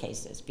violence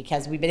cases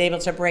because we've been able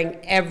to bring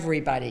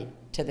everybody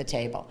to the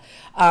table.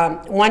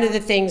 One of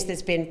the things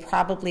that's been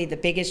probably the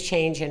biggest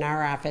change in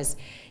our office,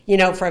 you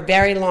know, for a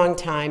very long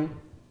time,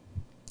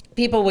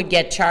 people would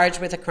get charged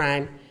with a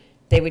crime,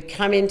 they would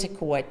come into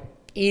court,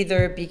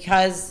 either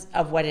because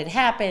of what had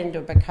happened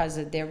or because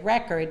of their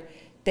record,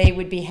 they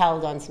would be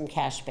held on some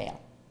cash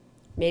bail,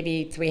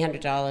 maybe $300,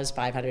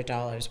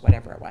 $500,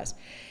 whatever it was.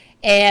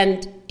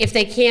 And if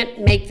they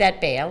can't make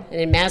that bail,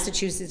 and in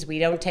Massachusetts we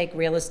don't take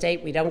real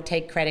estate, we don't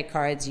take credit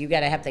cards, you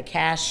gotta have the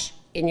cash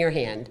in your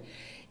hand.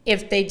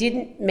 If they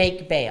didn't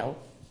make bail,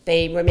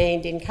 they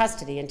remained in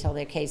custody until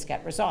their case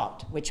got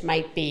resolved, which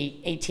might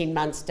be 18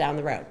 months down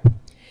the road.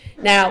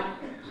 Now,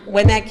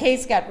 when that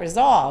case got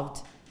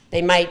resolved,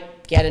 they might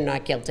get a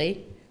not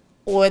guilty,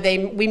 or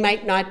we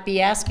might not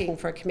be asking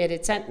for a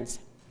committed sentence.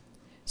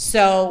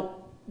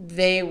 So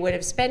they would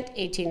have spent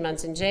 18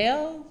 months in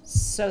jail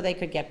so they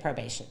could get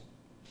probation.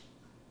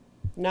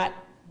 Not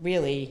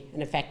really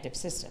an effective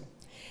system.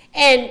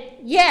 And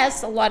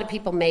yes, a lot of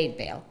people made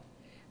bail,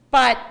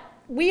 but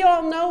we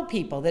all know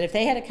people that if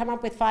they had to come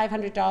up with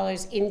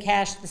 $500 in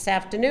cash this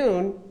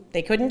afternoon,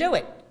 they couldn't do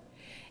it.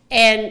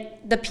 And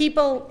the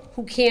people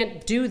who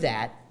can't do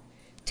that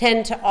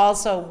tend to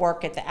also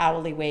work at the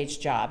hourly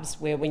wage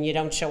jobs where when you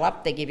don't show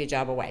up, they give your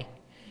job away.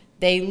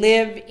 They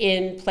live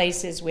in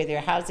places where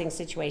their housing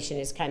situation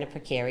is kind of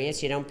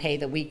precarious. You don't pay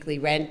the weekly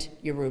rent,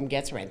 your room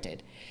gets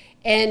rented.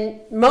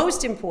 And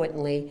most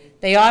importantly,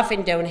 they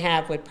often don't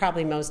have what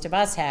probably most of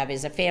us have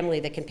is a family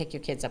that can pick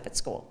your kids up at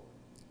school.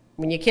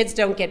 When your kids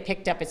don't get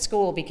picked up at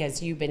school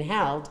because you've been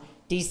held,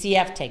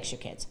 DCF takes your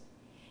kids.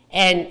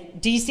 And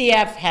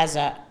DCF has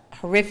a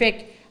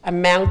horrific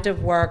amount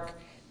of work.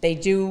 They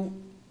do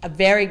a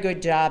very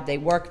good job. They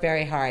work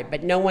very hard,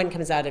 but no one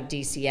comes out of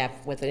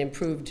DCF with an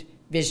improved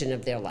vision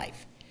of their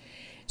life.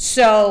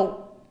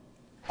 So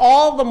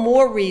all the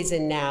more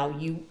reason now,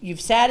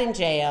 you've sat in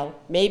jail,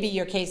 maybe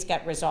your case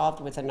got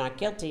resolved with a not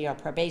guilty or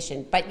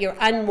probation, but you're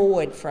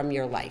unmoored from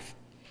your life.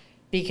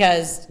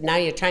 Because now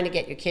you're trying to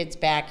get your kids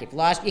back, you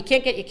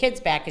can't get your kids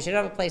back because you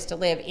don't have a place to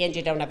live and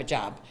you don't have a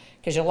job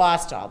because you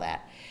lost all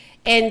that.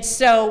 And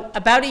so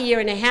about a year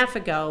and a half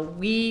ago,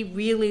 we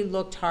really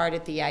looked hard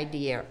at the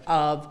idea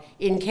of,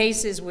 in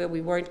cases where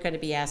we weren't going to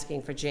be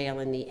asking for jail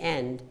in the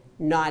end,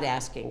 not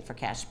asking for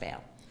cash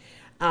bail.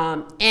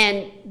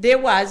 And there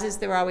was, as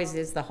there always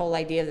is, the whole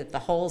idea that the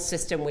whole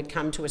system would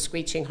come to a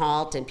screeching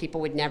halt and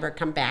people would never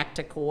come back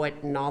to court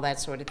and all that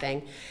sort of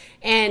thing.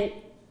 And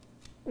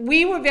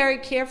we were very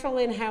careful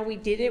in how we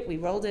did it. We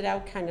rolled it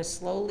out kind of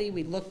slowly.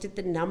 We looked at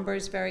the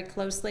numbers very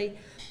closely.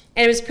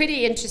 And it was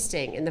pretty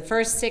interesting. In the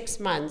first 6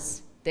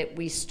 months that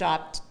we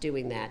stopped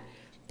doing that,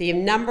 the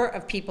number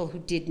of people who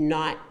did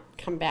not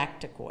come back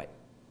to court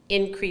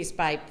increased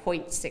by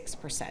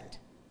 0.6%.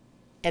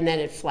 And then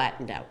it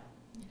flattened out.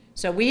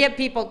 So we have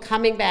people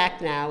coming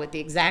back now at the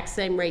exact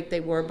same rate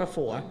they were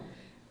before,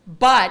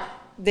 but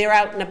they're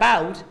out and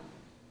about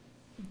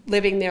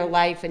living their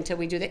life until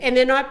we do that. And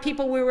they're not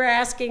people we were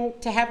asking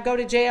to have go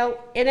to jail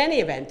in any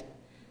event.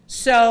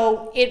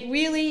 So it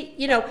really,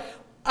 you know,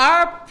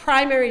 our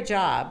primary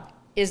job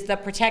is the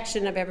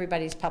protection of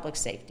everybody's public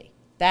safety.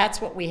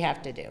 That's what we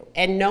have to do.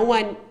 And no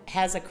one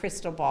has a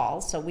crystal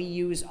ball, so we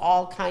use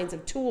all kinds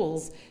of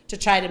tools to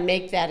try to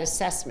make that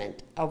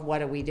assessment of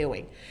what are we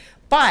doing.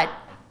 But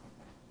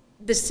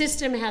the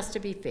system has to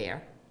be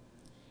fair.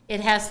 It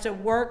has to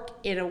work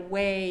in a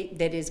way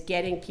that is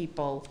getting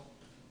people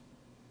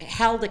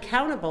held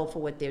accountable for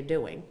what they're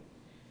doing.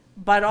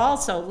 But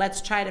also,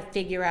 let's try to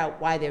figure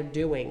out why they're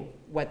doing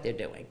what they're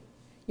doing.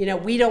 You know,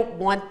 we don't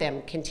want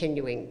them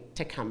continuing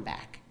to come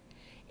back.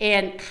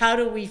 And how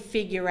do we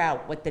figure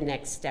out what the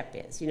next step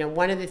is? You know,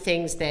 one of the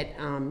things that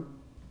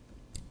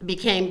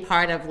became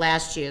part of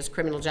last year's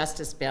criminal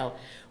justice bill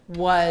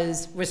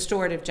was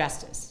restorative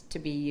justice to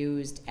be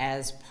used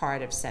as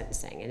part of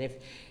sentencing. And if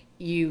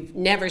you've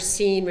never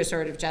seen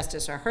restorative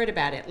justice or heard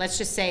about it, let's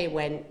just say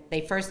when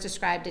they first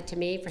described it to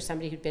me, for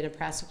somebody who'd been a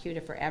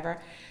prosecutor forever,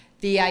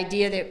 the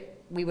idea that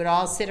we would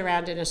all sit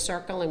around in a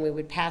circle and we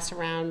would pass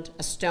around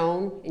a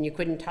stone and you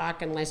couldn't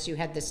talk unless you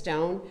had the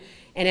stone,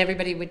 and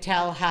everybody would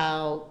tell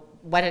how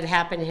what had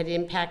happened had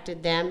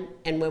impacted them,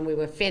 and when we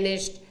were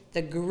finished,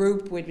 the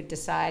group would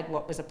decide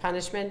what was a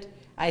punishment.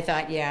 I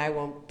thought, yeah, I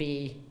won't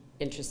be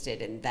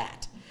interested in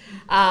that.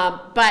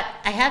 But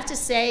I have to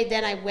say,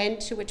 then I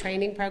went to a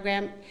training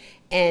program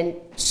and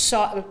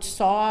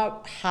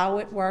saw how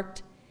it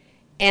worked,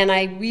 and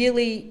I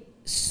really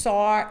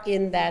saw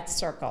in that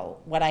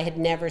circle what I had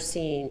never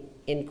seen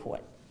in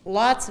court.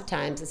 Lots of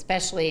times,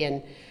 especially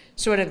in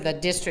sort of the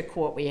district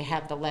court where you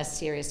have the less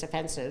serious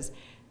offenses,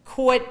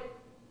 court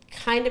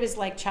kind of is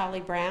like Charlie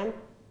Brown.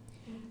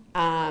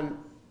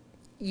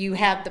 You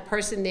have the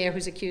person there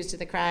who's accused of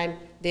the crime,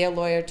 their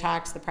lawyer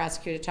talks, the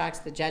prosecutor talks,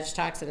 the judge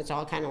talks, and it's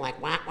all kind of like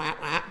wah, wah,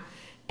 wah.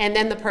 And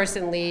then the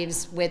person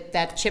leaves with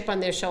that chip on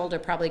their shoulder,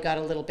 probably got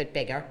a little bit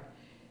bigger.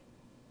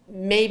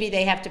 Maybe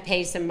they have to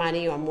pay some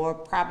money, or more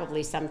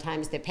probably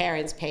sometimes their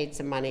parents paid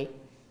some money,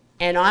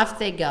 and off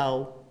they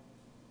go,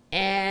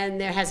 and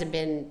there hasn't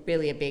been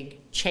really a big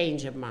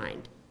change of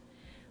mind.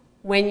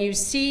 When you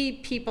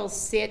see people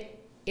sit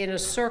in a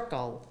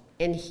circle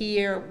and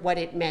hear what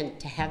it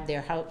meant to have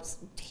their house,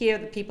 hear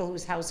the people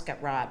whose house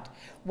got robbed,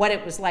 what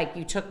it was like.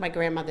 You took my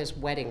grandmother's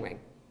wedding ring.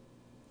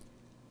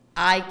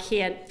 I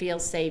can't feel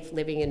safe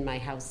living in my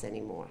house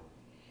anymore.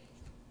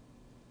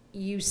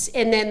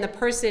 And then the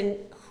person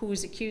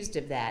who's accused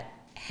of that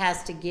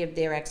has to give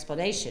their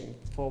explanation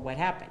for what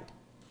happened.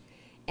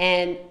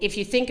 And if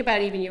you think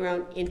about even your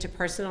own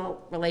interpersonal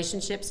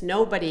relationships,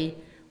 nobody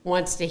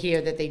wants to hear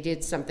that they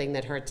did something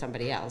that hurt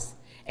somebody else.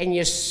 And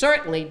you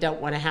certainly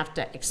don't want to have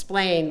to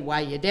explain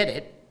why you did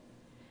it,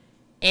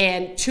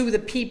 and to the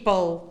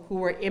people who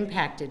were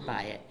impacted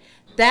by it.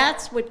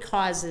 That's what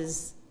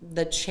causes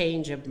the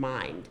change of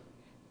mind.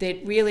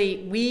 That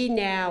really, we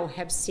now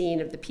have seen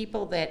of the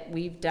people that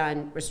we've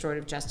done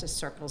restorative justice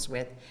circles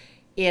with,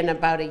 in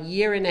about a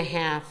year and a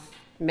half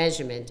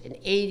measurement, and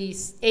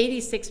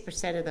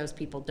 86% of those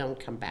people don't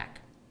come back.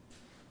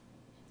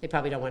 They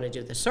probably don't want to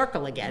do the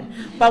circle again,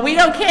 but we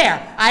don't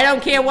care. I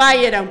don't care why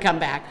you don't come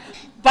back.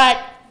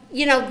 But,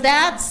 you know,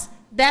 that's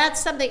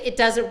something. It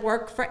doesn't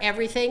work for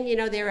everything. You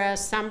know, there are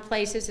some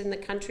places in the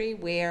country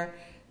where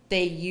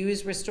they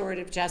use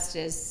restorative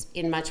justice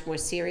in much more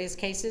serious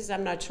cases.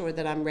 I'm not sure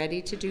that I'm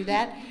ready to do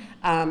that.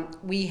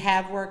 We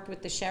have worked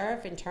with the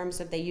sheriff in terms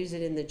of they use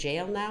it in the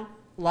jail now.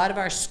 A lot of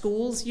our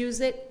schools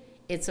use it.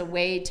 It's a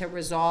way to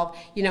resolve,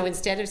 you know,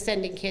 instead of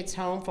sending kids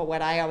home for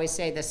what I always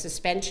say, the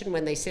suspension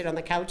when they sit on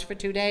the couch for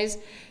 2 days,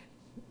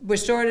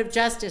 restorative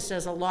justice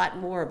does a lot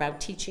more about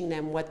teaching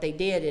them what they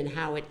did and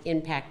how it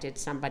impacted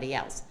somebody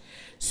else.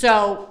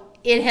 So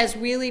it has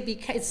really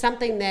become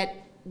something that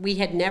we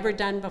had never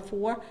done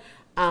before.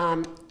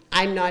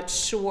 I'm not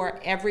sure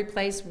every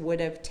place would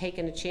have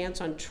taken a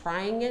chance on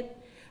trying it,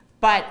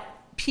 but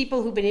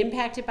people who've been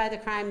impacted by the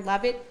crime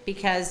love it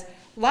because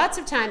lots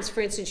of times,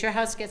 for instance, your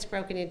house gets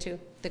broken into.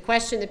 The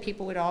question that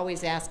people would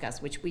always ask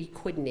us, which we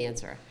couldn't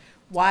answer,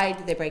 why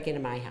did they break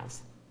into my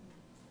house?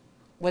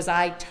 Was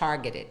I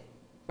targeted?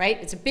 Right?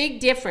 It's a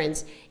big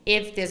difference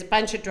if there's a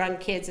bunch of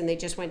drunk kids and they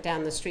just went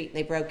down the street and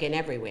they broke in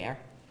everywhere,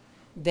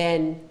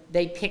 then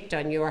they picked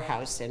on your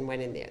house and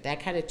went in there.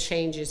 That kind of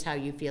changes how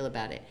you feel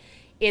about it.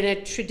 In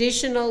a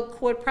traditional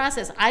court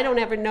process, I don't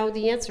ever know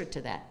the answer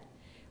to that.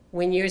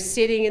 When you're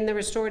sitting in the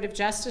restorative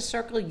justice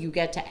circle, you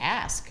get to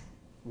ask,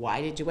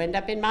 why did you end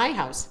up in my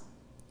house?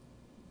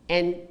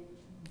 And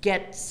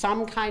get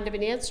some kind of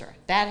an answer.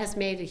 That has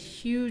made a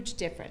huge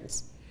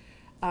difference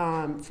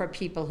for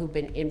people who've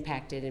been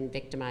impacted and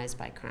victimized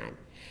by crime.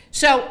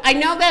 So I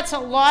know that's a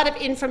lot of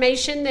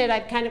information that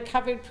I've kind of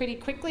covered pretty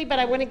quickly, but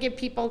I want to give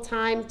people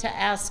time to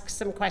ask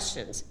some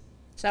questions.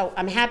 So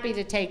I'm happy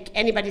to take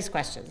anybody's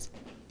questions.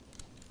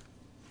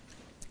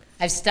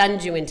 I've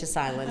stunned you into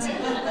silence. I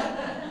have a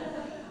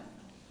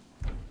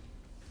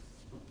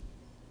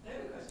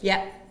question.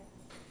 Yeah.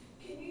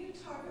 Can you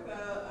talk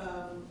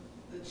about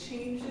the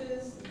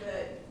changes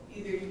that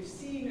either you've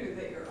seen or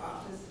that your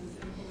office has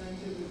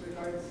implemented with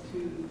regards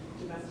to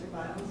domestic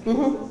violence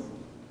cases?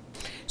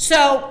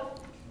 So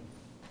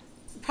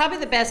probably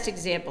the best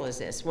example is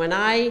this. When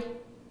I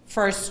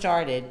first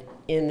started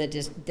in the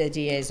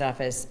DA's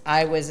office,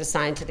 I was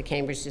assigned to the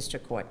Cambridge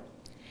District Court.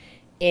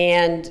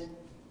 And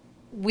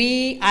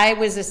I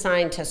was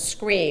assigned to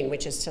screen,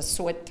 which is to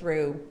sort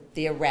through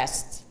the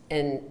arrests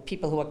and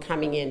people who are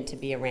coming in to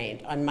be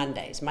arraigned on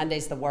Mondays.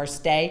 Monday's the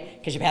worst day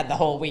because you've had the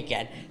whole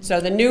weekend.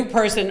 So the new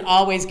person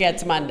always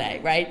gets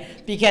Monday,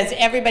 right? Because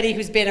everybody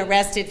who's been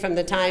arrested from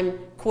the time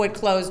court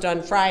closed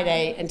on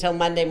Friday until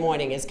Monday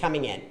morning is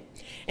coming in.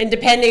 And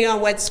depending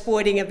on what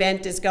sporting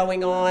event is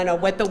going on or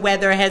what the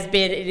weather has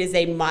been, it is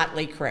a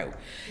motley crew.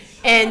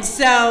 And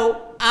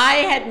so I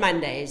had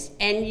Mondays,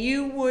 and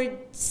you would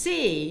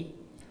see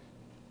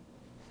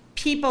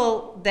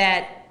people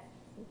that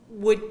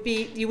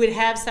you would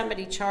have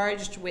somebody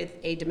charged with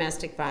a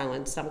domestic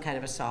violence, some kind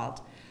of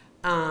assault,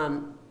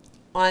 on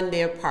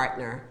their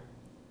partner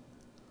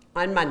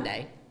on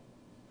Monday.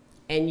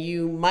 And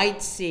you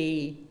might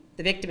see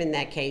the victim in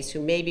that case,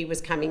 who maybe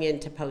was coming in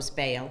to post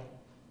bail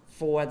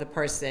for the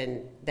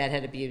person that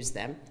had abused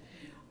them,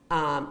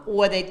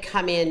 or they'd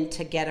come in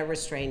to get a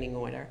restraining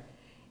order.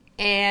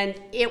 And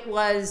it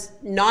was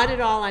not at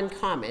all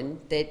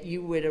uncommon that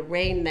you would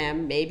arraign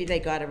them, maybe they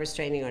got a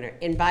restraining order,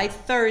 and by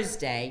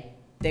Thursday,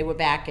 they were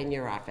back in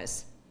your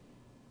office,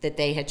 that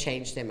they had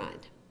changed their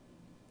mind.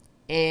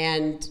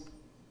 And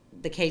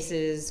the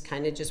cases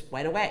kind of just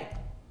went away.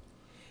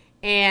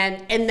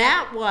 And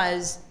that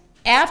was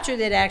after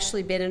there'd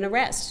actually been an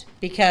arrest,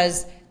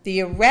 because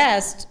the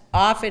arrest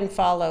often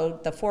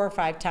followed the 4 or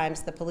 5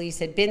 times the police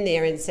had been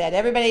there and said,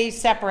 everybody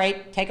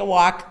separate, take a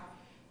walk,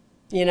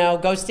 you know,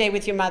 go stay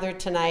with your mother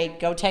tonight,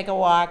 go take a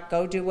walk,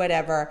 go do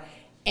whatever.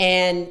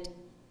 And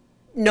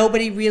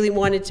nobody really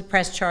wanted to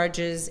press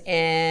charges,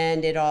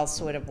 and it all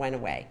sort of went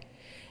away.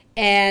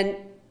 And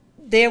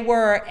there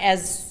were,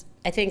 as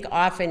I think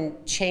often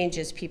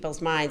changes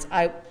people's minds,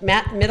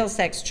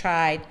 Middlesex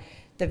tried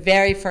the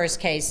very first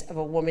case of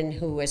a woman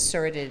who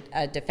asserted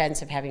a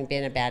defense of having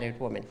been a battered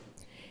woman.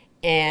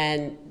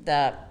 And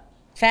the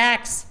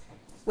facts,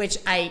 which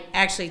I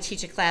actually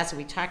teach a class, and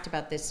we talked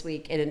about this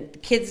week, and the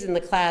kids in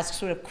the class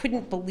sort of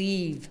couldn't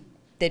believe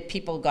that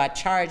people got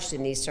charged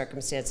in these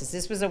circumstances.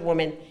 This was a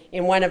woman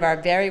in one of our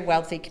very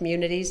wealthy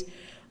communities.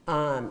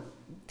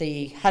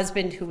 The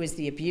husband, who was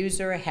the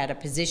abuser, had a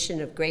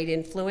position of great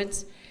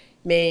influence,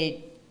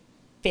 made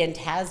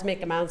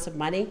phantasmic amounts of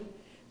money.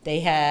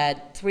 They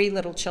had 3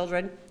 little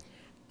children.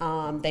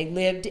 They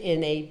lived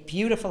in a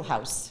beautiful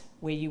house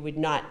where you would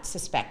not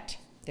suspect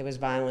there was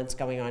violence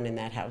going on in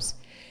that house.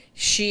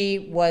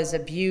 She was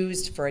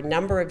abused for a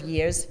number of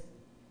years,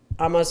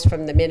 almost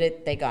from the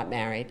minute they got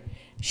married.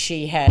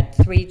 She had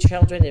 3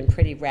 children in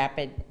pretty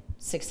rapid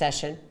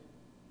succession.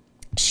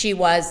 She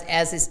was,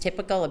 as is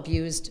typical,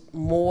 abused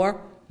more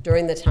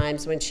during the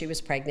times when she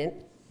was pregnant.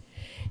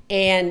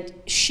 And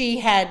she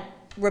had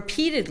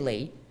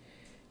repeatedly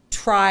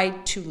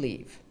tried to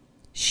leave.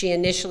 She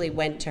initially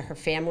went to her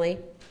family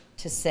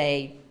to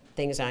say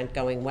things aren't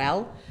going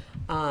well.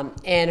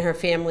 And her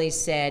family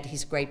said,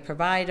 he's a great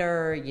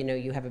provider, you know,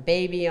 you have a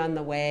baby on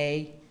the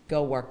way,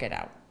 go work it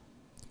out.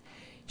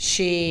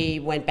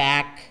 She went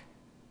back,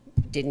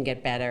 didn't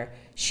get better.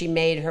 She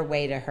made her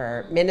way to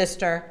her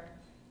minister,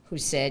 who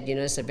said, you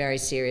know, it's a very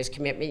serious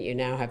commitment. You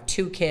now have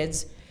 2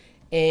 kids.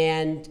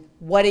 And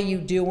what are you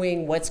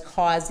doing? What's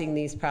causing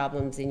these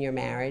problems in your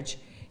marriage?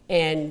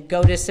 And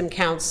go to some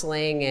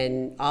counseling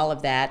and all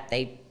of that.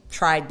 They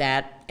tried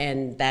that,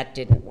 and that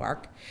didn't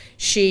work.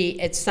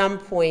 At some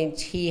point,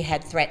 he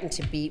had threatened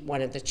to beat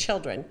one of the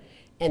children,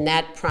 and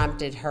that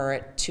prompted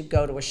her to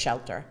go to a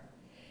shelter.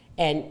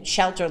 And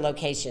shelter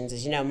locations,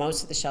 as you know,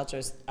 most of the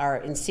shelters are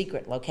in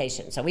secret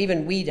locations, so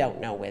even we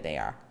don't know where they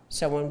are.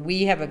 So when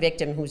we have a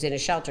victim who's in a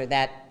shelter,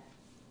 that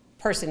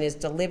person is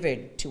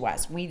delivered to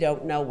us. We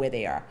don't know where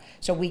they are.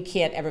 So we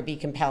can't ever be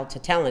compelled to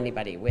tell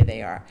anybody where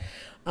they are.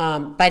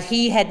 But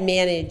he had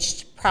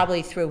managed,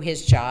 probably through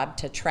his job,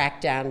 to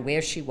track down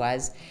where she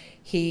was.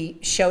 He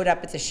showed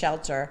up at the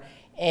shelter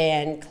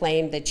and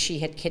claimed that she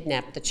had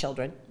kidnapped the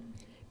children,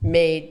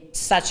 made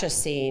such a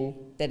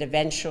scene that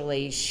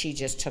eventually she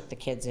just took the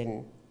kids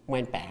and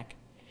went back.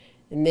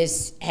 And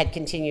this had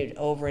continued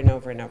over and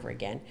over and over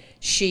again.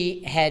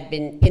 She had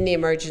been in the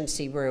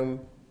emergency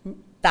room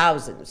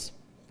thousands,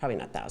 probably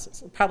not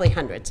thousands, probably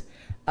hundreds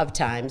of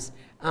times.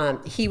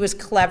 He was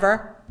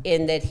clever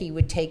in that he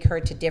would take her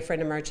to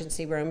different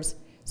emergency rooms,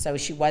 so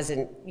she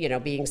wasn't,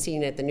 being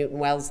seen at the Newton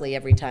Wellesley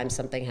every time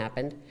something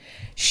happened.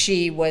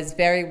 She was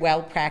very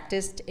well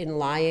practiced in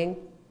lying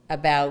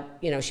about,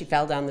 she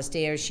fell down the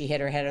stairs, she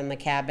hit her head on the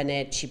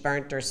cabinet, she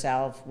burnt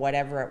herself,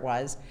 whatever it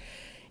was.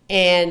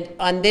 And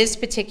on this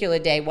particular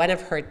day, one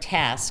of her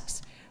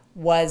tasks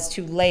was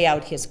to lay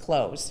out his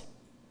clothes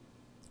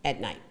at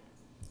night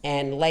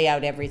and lay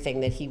out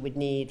everything that he would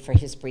need for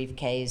his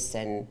briefcase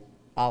and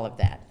all of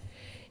that.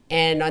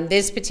 And on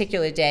this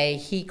particular day,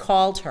 he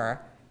called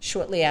her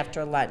shortly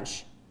after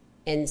lunch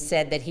and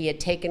said that he had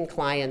taken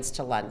clients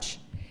to lunch.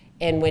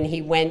 And when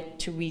he went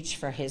to reach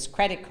for his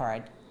credit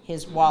card,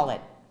 his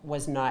wallet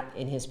was not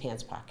in his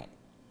pants pocket.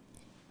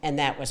 And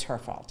that was her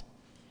fault.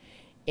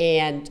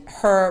 And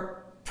her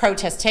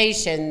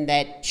protestation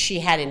that she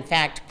had in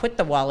fact put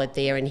the wallet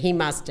there and he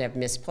must have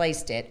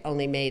misplaced it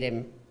only made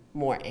him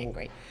more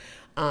angry.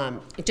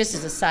 Just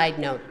as a side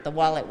note, the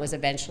wallet was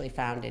eventually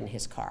found in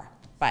his car.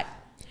 But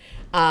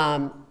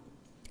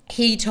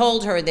he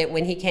told her that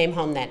when he came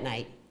home that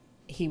night,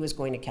 he was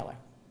going to kill her.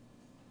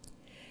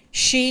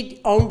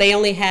 They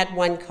only had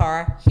one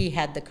car, he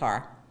had the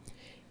car.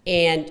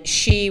 And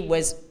she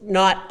was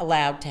not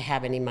allowed to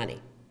have any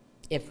money.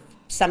 If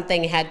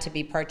something had to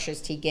be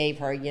purchased, he gave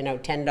her,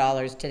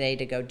 $10 today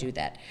to go do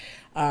that.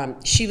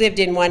 She lived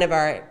in one of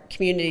our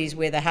communities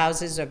where the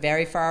houses are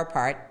very far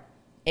apart,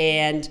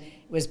 and it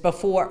was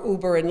before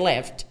Uber and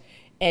Lyft,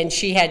 and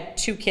she had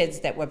 2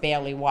 kids that were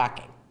barely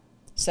walking.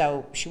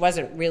 So she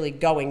wasn't really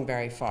going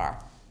very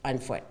far on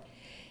foot.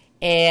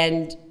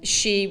 And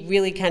she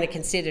really kind of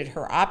considered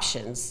her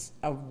options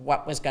of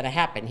what was going to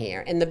happen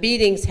here. And the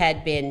beatings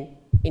had been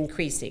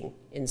increasing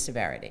in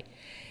severity.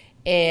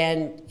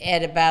 And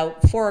at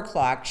about 4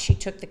 o'clock, she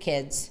took the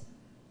kids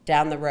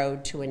down the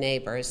road to a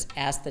neighbor's,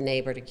 asked the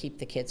neighbor to keep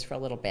the kids for a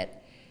little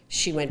bit.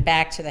 She went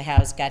back to the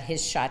house, got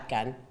his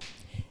shotgun.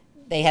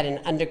 They had an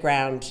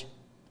underground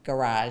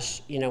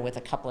garage, with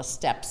a couple of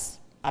steps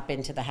up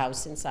into the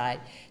house inside.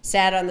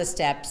 Sat on the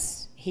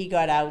steps. He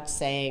got out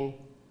saying,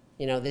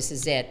 this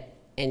is it,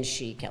 and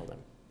she killed him.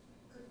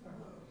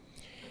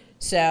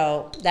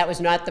 So that was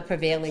not the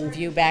prevailing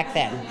view back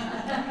then.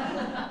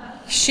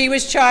 She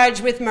was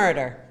charged with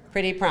murder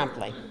pretty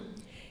promptly.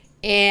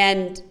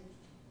 And,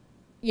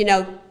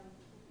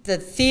 the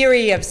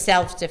theory of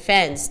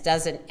self-defense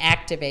doesn't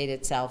activate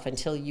itself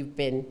until you've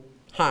been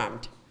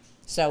harmed.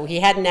 So he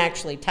hadn't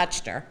actually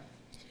touched her.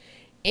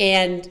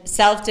 And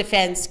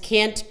self-defense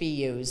can't be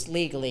used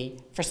legally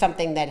for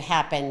something that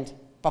happened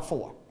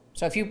before.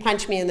 So if you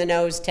punch me in the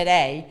nose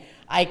today,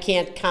 I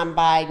can't come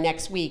by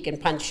next week and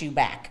punch you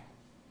back.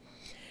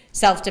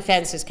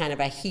 Self-defense is kind of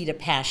a heat of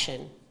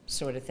passion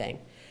sort of thing.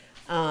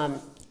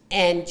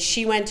 And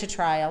she went to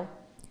trial,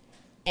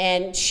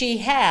 and she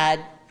had,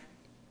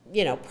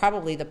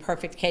 probably the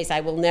perfect case. I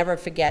will never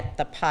forget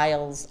the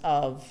piles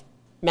of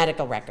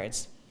medical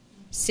records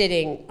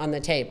sitting on the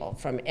table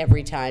from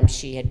every time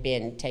she had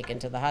been taken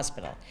to the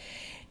hospital.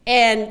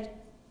 And,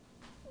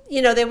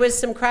 there was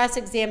some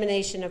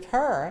cross-examination of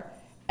her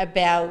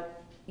about,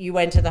 you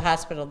went to the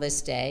hospital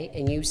this day,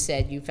 and you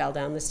said you fell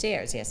down the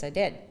stairs. Yes, I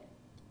did.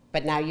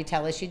 But now you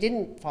tell us you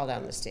didn't fall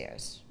down the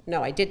stairs.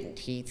 No, I didn't.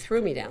 He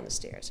threw me down the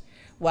stairs.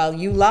 Well,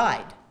 you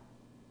lied.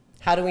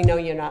 How do we know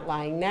you're not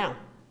lying now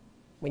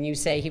when you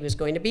say he was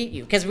going to beat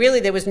you? Because really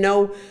there was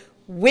no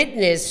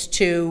witness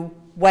to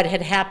what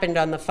had happened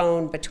on the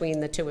phone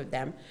between the 2 of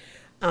them.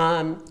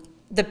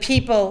 The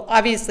people,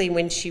 obviously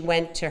when she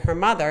went to her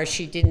mother,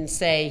 she didn't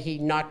say he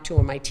knocked 2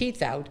 of my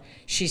teeth out.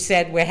 She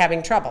said, we're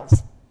having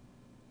troubles.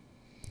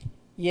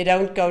 You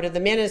don't go to the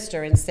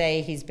minister and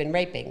say he's been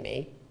raping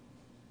me.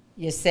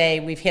 You say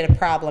we've hit a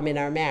problem in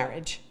our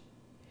marriage.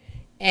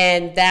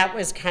 And that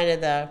was kind of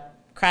the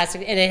cross,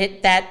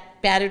 and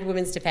that battered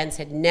women's defense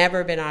had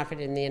never been offered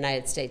in the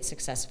United States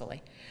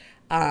successfully.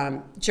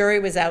 Jury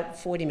was out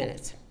 40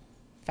 minutes,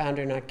 found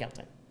her not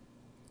guilty.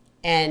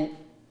 And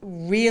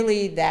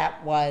really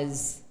that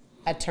was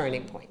a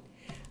turning point.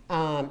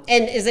 And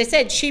as I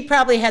said, she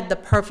probably had the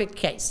perfect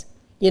case.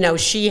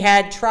 She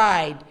had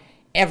tried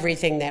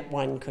everything that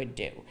one could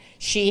do.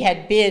 She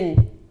had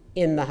been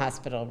in the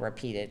hospital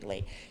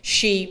repeatedly.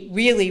 She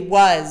really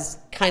was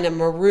kind of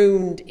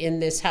marooned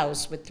in this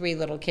house with 3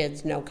 little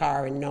kids, no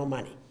car, and no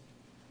money.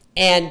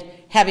 And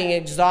having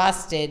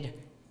exhausted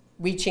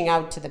reaching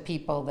out to the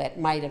people that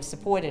might have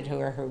supported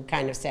her, who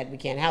kind of said, we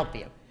can't help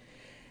you.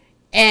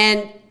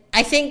 And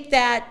I think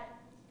that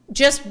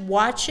just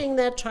watching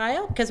that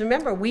trial, because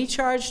remember, we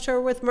charged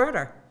her with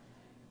murder.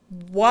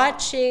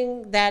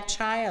 watching that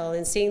child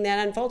and seeing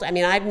that unfold. I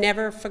mean, I've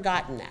never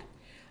forgotten that.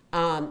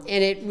 And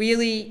it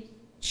really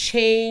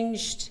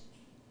changed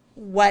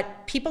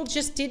what people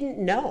just didn't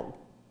know.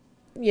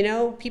 You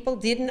know, people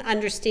didn't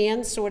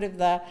understand sort of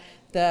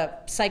the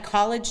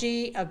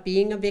psychology of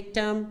being a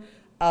victim,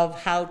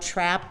 of how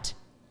trapped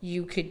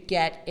you could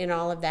get in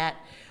all of that.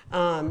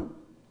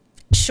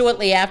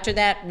 Shortly after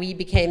that, we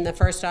became the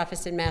first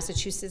office in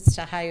Massachusetts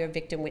to hire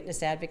victim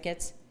witness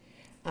advocates,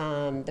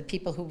 the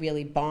people who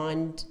really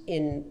bond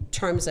in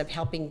terms of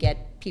helping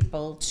get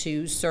people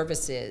to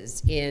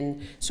services,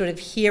 in sort of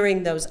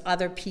hearing those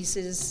other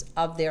pieces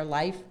of their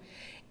life.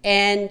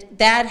 And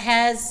that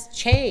has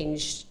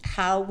changed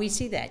how we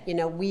see that. You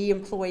know, we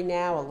employ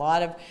now a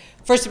lot of,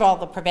 first of all,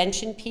 the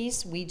prevention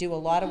piece. We do a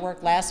lot of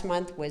work. Last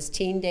month was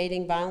teen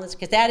dating violence,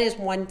 because that is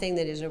one thing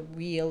that is a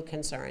real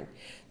concern.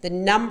 The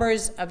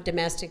numbers of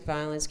domestic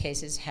violence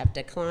cases have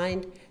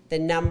declined. The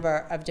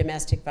number of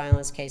domestic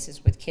violence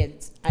cases with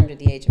kids under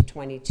the age of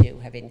 22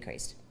 have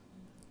increased.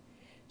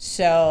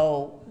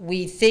 So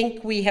we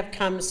think we have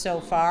come so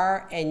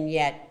far, and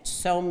yet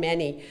so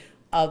many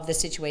of the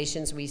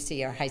situations we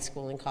see are high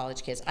school and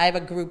college kids. I have a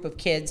group of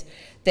kids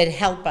that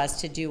help us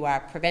to do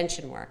our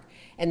prevention work.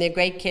 And they're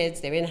great kids.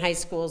 They're in high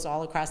schools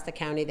all across the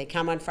county. They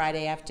come on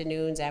Friday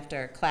afternoons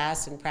after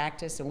class and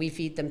practice, and we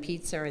feed them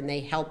pizza, and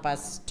they help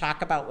us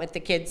talk about what the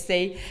kids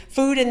say,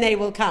 food, and they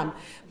will come.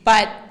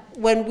 But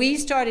when we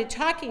started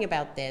talking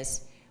about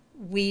this,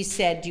 we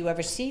said, do you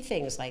ever see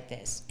things like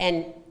this?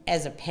 And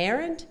as a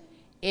parent,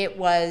 it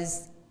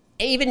was,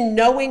 even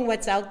knowing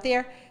what's out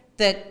there,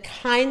 the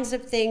kinds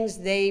of things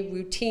they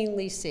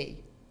routinely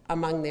see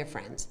among their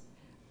friends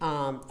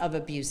of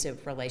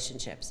abusive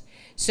relationships.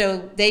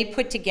 So they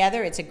put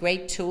together, it's a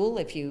great tool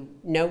if you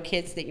know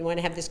kids that you want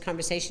to have this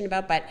conversation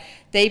about, but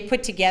they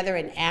put together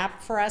an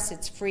app for us.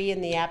 It's free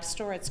in the App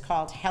Store. It's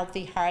called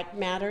Healthy Heart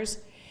Matters.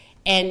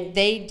 And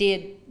they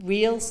did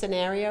real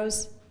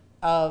scenarios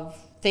of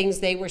things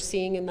they were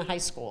seeing in the high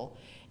school.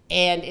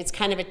 And it's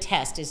kind of a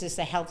test. Is this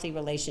a healthy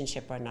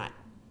relationship or not?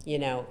 You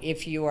know,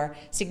 if your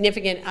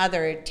significant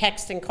other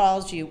texts and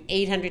calls you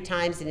 800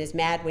 times and is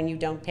mad when you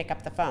don't pick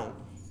up the phone,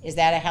 is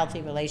that a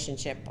healthy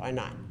relationship or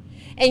not?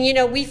 And you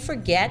know, we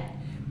forget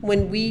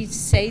when we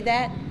say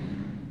that.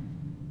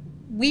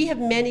 We have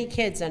many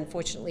kids,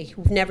 unfortunately,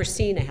 who've never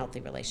seen a healthy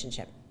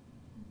relationship.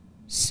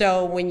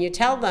 So when you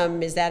tell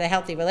them, is that a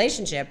healthy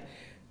relationship?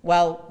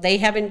 Well, they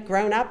haven't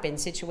grown up in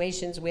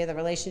situations where the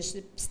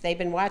relationships they've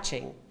been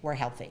watching were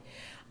healthy.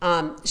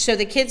 So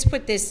the kids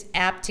put this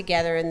app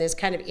together, and there's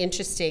kind of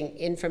interesting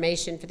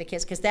information for the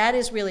kids, because that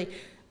is really,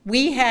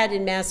 we had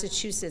in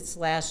Massachusetts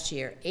last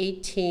year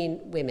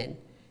 18 women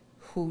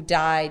who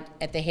died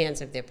at the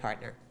hands of their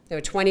partner. There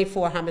were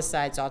 24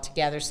 homicides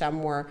altogether.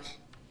 Some were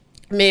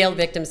male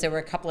victims. There were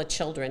a couple of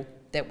children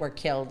that were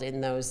killed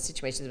in those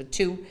situations. There were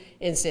 2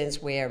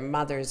 incidents where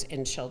mothers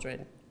and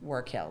children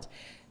were killed.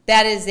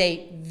 That is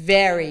a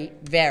very,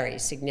 very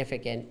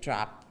significant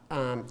drop.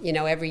 You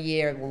know, every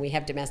year when we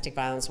have domestic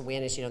violence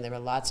awareness, you know, there are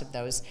lots of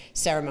those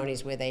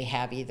ceremonies where they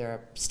have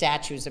either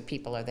statues of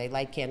people or they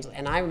light candles.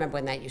 And I remember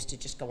when that used to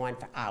just go on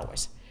for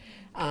hours.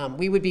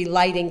 We would be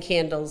lighting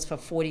candles for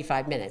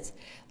 45 minutes.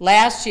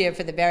 Last year,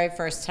 for the very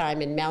first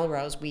time in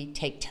Melrose, we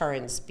take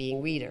turns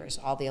being readers,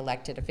 all the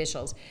elected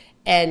officials.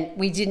 And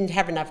we didn't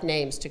have enough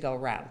names to go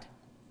around,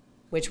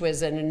 which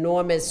was an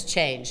enormous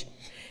change.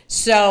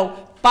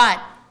 So,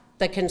 but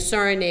the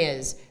concern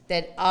is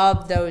that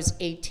of those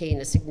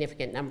 18, a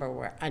significant number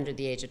were under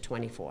the age of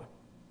 24.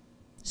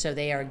 So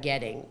they are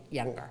getting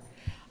younger.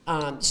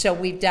 So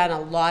we've done a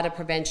lot of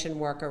prevention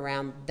work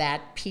around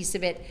that piece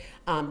of it.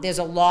 There's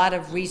a lot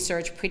of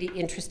research, pretty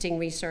interesting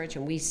research,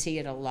 and we see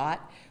it a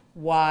lot,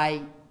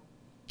 why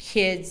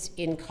kids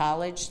in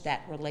college,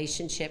 that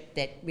relationship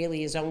that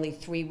really is only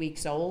 3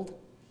 weeks old,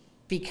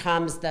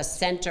 becomes the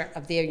center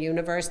of their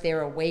universe.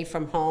 They're away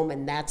from home,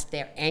 and that's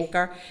their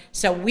anchor.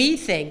 So we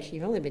think,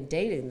 you've only been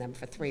dating them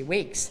for 3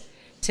 weeks.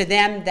 To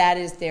them, that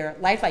is their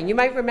lifeline. You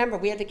might remember,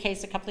 we had the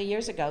case a couple of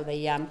years ago,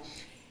 the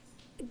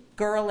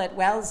girl at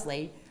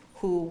Wellesley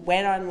who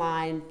went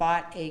online,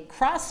 bought a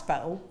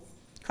crossbow.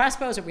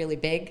 Crossbows are really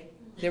big.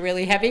 They're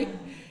really heavy.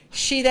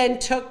 She then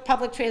took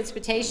public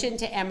transportation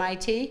to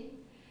MIT,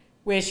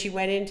 where she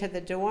went into the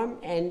dorm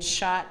and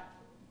shot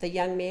the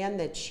young man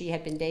that she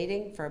had been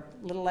dating for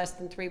a little less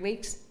than 3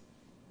 weeks.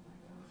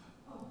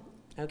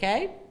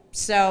 Okay?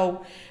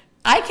 So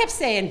I kept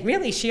saying,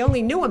 really, she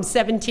only knew him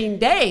 17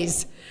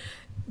 days.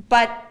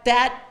 But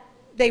that,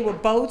 they were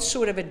both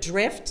sort of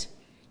adrift.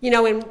 You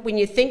know, and when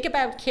you think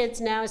about kids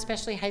now,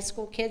 especially high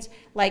school kids,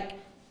 like,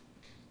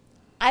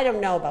 I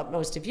don't know about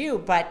most of you,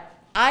 but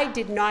I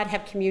did not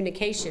have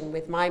communication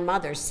with my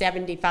mother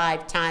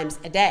 75 times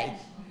a day.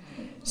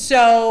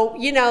 So,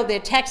 you know, they're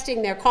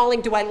texting, they're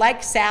calling, do I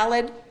like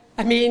salad?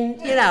 I mean,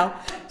 you know.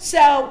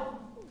 So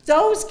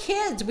those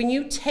kids, when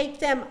you take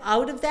them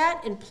out of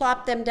that and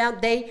plop them down,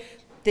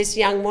 this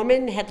young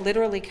woman had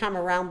literally come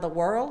around the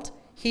world.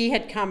 He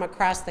had come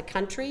across the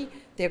country.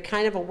 They're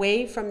kind of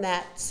away from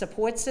that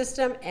support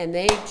system, and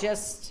they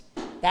just,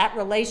 that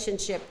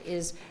relationship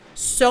is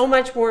so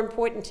much more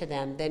important to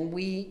them than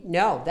we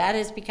know. That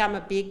has become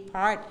a big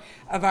part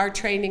of our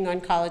training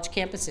on college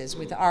campuses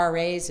with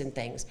RAs and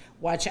things.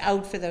 Watch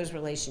out for those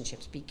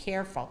relationships. Be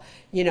careful.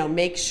 You know,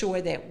 make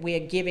sure that we're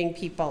giving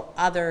people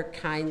other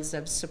kinds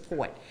of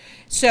support.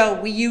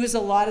 So we use a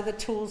lot of the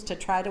tools to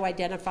try to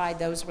identify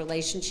those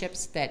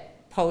relationships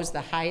that pose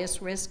the highest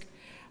risk.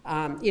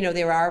 You know,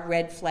 there are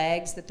red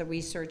flags that the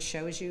research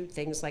shows you,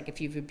 things like if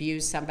you've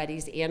abused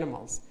somebody's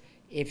animals,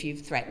 if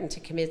you've threatened to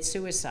commit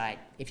suicide,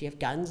 if you have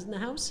guns in the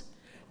house,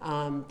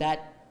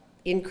 that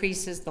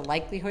increases the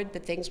likelihood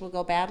that things will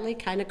go badly,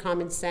 kind of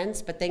common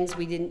sense, but things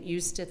we didn't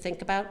used to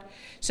think about.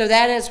 So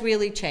that has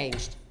really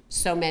changed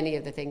so many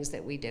of the things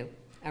that we do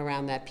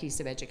around that piece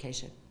of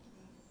education.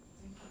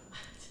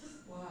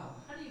 Wow.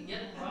 How do you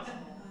get a crossbow?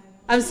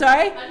 I'm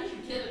sorry? How do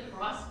you get a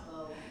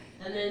crossbow?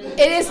 And then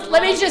It is,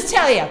 let me just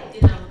tell you,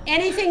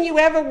 anything you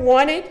ever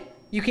wanted,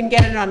 you can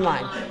get it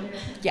online.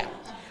 Yeah.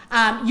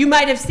 You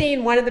might have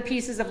seen one of the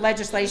pieces of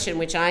legislation,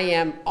 which I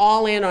am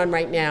all in on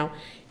right now,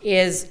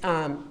 is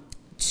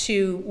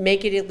to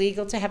make it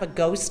illegal to have a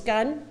ghost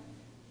gun.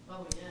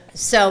 Oh, yeah.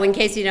 So in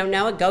case you don't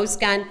know, a ghost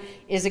gun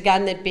is a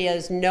gun that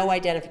bears no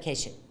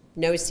identification,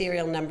 no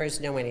serial numbers,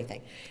 no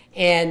anything.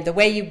 And the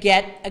way you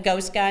get a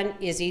ghost gun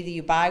is either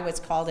you buy what's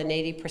called an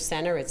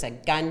 80%er. It's a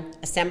gun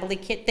assembly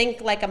kit.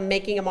 Think like I'm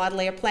making a model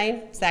airplane.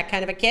 It's that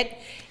kind of a kit.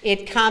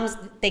 It comes,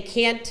 they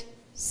can't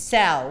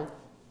sell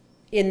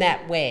in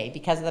that way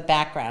because of the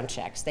background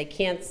checks. They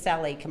can't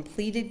sell a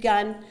completed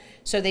gun,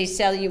 so they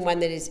sell you one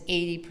that is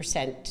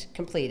 80%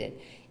 completed.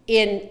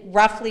 In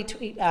roughly,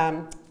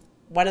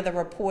 one of the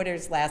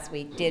reporters last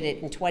week did it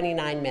in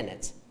 29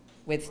 minutes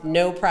with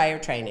no prior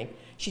training.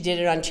 She did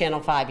it on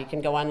Channel 5. You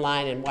can go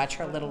online and watch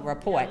her little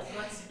report.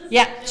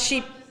 Yeah,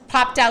 she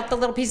popped out the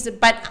little pieces,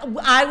 but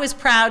I was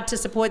proud to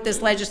support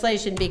this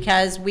legislation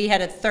because we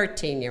had a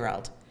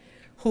 13-year-old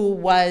who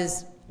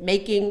was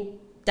making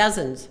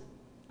dozens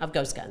of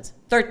ghost guns.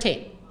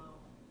 13,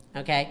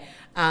 okay?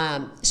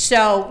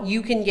 So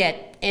you can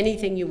get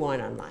anything you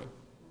want online.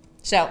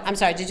 So, I'm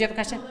sorry, did you have a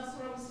question? Well, that's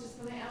what I was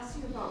just going to ask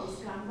you about, was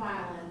gun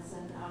violence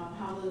and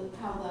how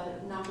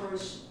the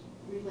numbers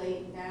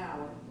relate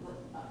now.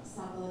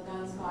 Some of the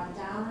guns gone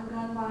down in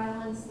gun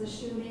violence, the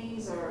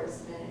shootings, or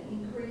has been an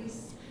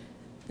increase?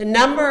 The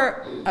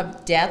number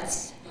of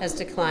deaths has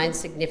declined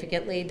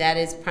significantly. That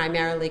is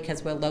primarily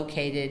because we're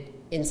located,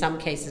 in some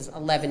cases,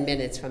 11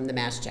 minutes from the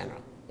Mass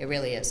General. It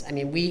really is. I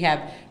mean, we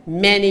have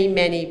many,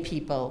 many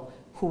people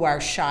who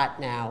are shot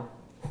now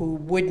who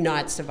would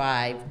not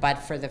survive but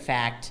for the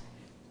fact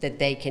that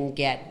they can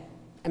get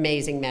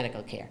amazing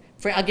medical care.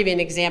 I'll give you an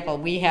example.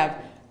 We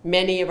have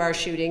many of our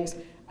shootings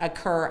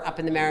occur up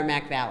in the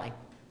Merrimack Valley.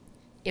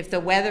 If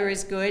the weather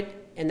is good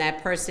and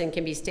that person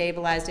can be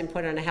stabilized and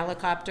put on a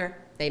helicopter,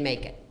 they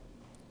make it.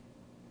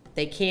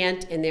 They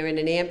can't, and they're in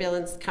an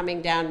ambulance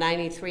coming down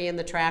 93 in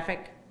the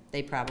traffic,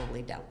 they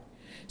probably don't.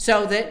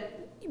 So that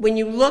when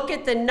you look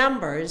at the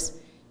numbers,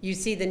 you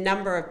see the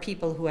number of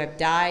people who have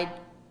died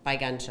by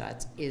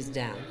gunshots is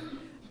down.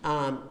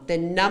 The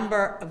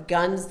number of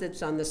guns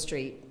that's on the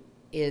street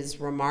is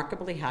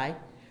remarkably high.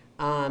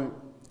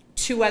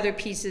 Two other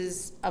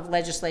pieces of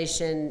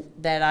legislation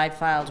that I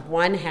filed.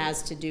 One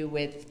has to do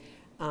with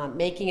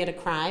making it a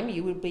crime.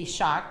 You would be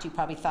shocked. You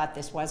probably thought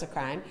this was a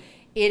crime.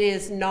 It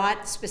is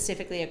not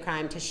specifically a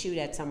crime to shoot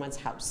at someone's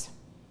house.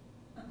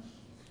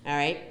 All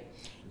right?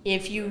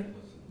 If you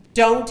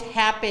don't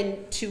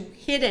happen to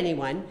hit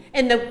anyone,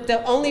 and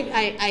the only,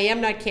 I am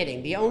not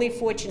kidding, the only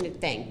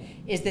fortunate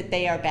thing is that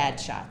they are bad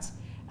shots.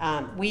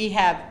 We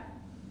have,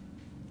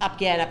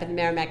 up in the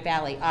Merrimack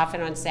Valley,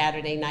 often on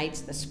Saturday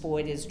nights, the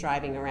sport is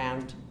driving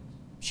around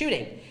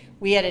shooting.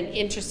 We had an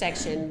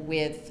intersection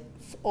with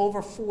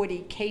over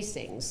 40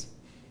 casings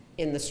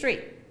in the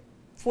street.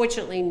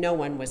 Fortunately, no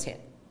one was hit.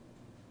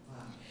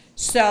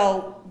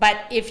 So,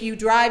 but if you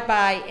drive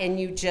by and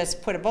you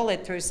just put a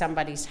bullet through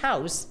somebody's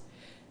house,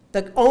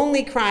 the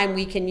only crime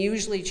we can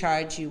usually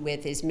charge you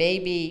with is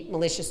maybe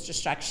malicious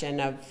destruction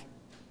of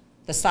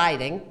the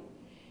siding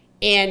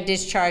and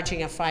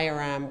discharging a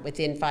firearm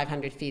within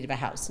 500 feet of a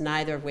house,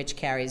 neither of which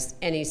carries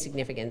any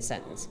significant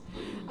sentence.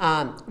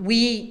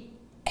 We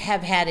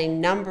have had a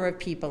number of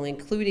people,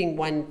 including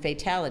one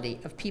fatality,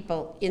 of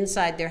people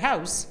inside their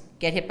house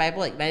get hit by a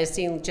bullet. You might have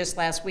seen just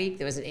last week,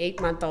 there was an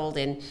 8-month-old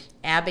in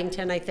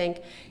Abington, I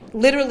think,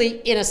 literally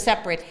in a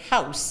separate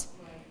house.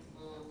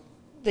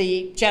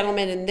 The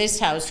gentleman in this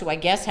house, who I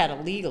guess had a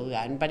legal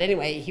gun, but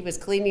anyway, he was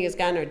cleaning his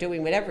gun or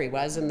doing whatever he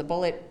was, and the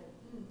bullet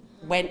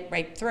went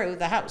right through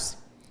the house.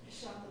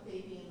 Shot the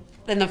baby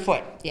in the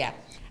foot, yeah.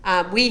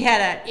 We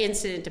had an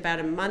incident about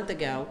a month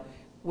ago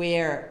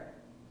where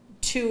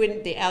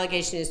the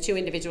allegation is 2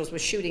 individuals were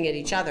shooting at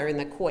each other in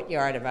the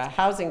courtyard of a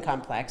housing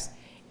complex,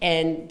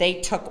 and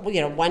they took,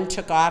 one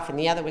took off and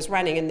the other was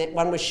running, and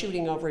one was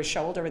shooting over his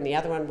shoulder and the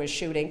other one was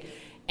shooting,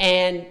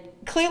 and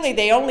clearly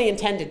they only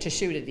intended to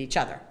shoot at each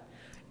other.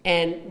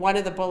 And one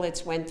of the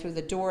bullets went through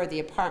the door of the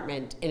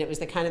apartment, and it was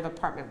the kind of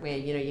apartment where,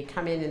 you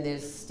come in and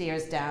there's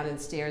stairs down and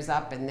stairs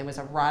up, and there was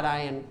a wrought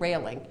iron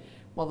railing.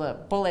 Well, the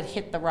bullet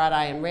hit the wrought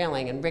iron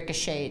railing and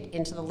ricocheted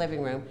into the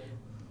living room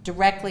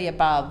directly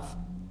above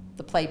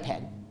the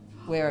playpen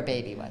where a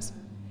baby was.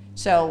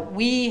 So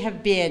we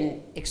have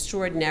been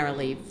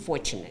extraordinarily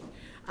fortunate.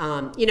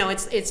 You know,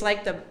 it's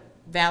like the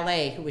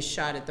valet who was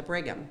shot at the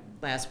Brigham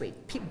last week.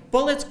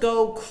 Bullets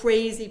go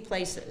crazy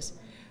places.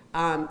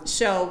 Or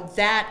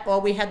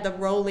we had the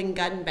rolling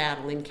gun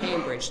battle in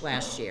Cambridge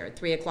last year at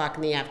 3 o'clock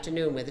in the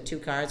afternoon, where the two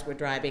cars were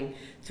driving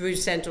through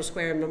Central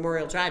Square and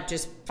Memorial Drive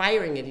just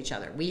firing at each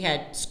other. We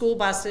had school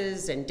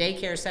buses and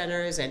daycare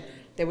centers, and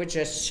there were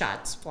just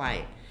shots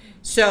flying.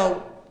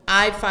 So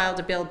I filed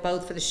a bill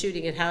both for the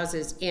shooting at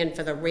houses and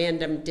for the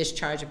random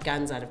discharge of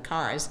guns out of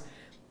cars,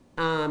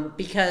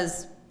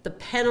 because the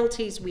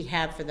penalties we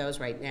have for those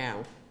right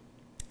now,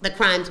 the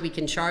crimes we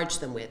can charge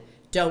them with,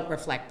 don't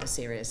reflect the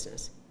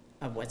seriousness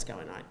of what's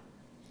going on.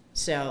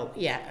 So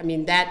yeah, I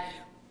mean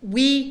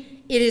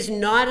it is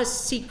not a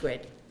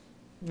secret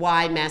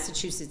why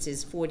Massachusetts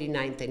is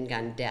 49th in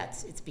gun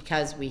deaths. It's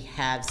because we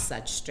have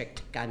such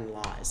strict gun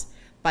laws.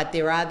 But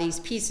there are these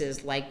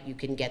pieces, like you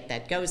can get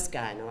that ghost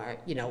gun, or,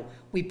 you know,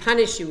 we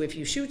punish you if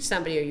you shoot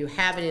somebody or you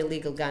have an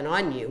illegal gun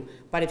on you,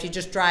 but if you're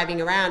just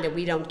driving around and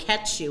we don't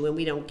catch you and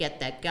we don't get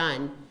that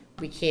gun,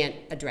 we can't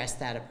address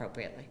that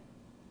appropriately.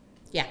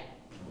 Yeah.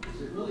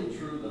 Is it really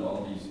true that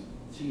all these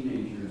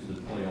teenagers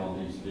that play all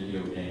these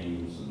video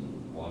games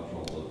and watch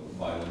all the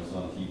violence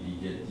on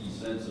TV get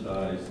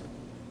desensitized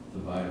to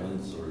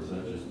violence, or is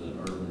that just an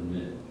urban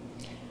myth?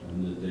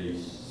 And that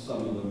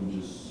some of them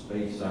just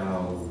space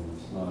out, and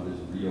it's not as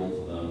real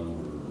to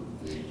them,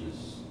 or they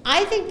just...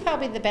 I think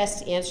probably the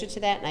best answer to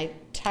that, and I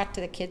talk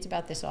to the kids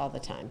about this all the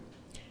time,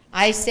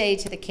 I say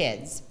to the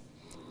kids,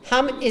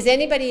 is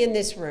anybody in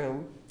this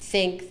room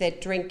think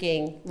that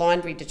drinking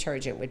laundry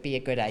detergent would be a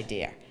good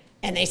idea?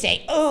 And they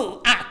say,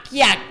 oh,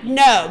 yuck,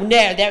 no,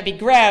 that would be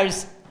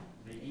gross.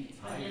 They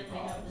eat Tide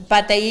Pods.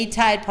 But they eat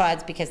Tide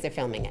Pods because they're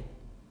filming it.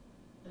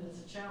 And it's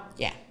a challenge.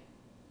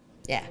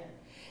 Yeah.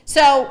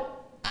 So,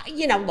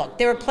 you know, look,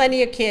 there are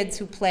plenty of kids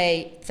who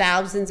play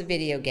thousands of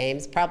video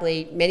games,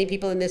 probably many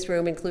people in this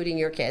room, including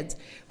your kids,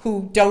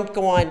 who don't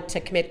go on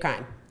to commit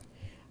crime.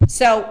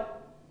 So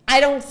I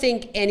don't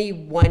think any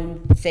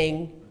one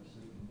thing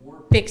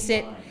fix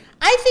it.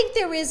 I think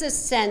there is a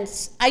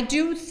sense, I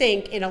do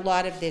think in a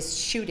lot of this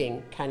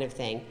shooting kind of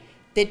thing,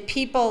 that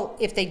people,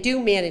 if they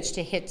do manage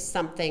to hit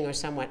something or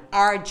someone,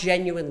 are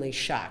genuinely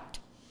shocked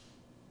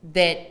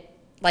that,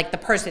 like, the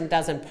person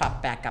doesn't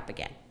pop back up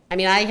again. I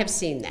mean, I have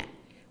seen that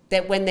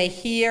when they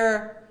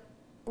hear,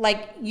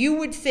 like, you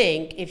would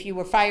think if you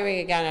were firing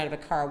a gun out of a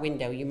car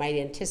window, you might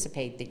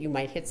anticipate that you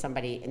might hit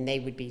somebody and they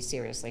would be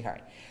seriously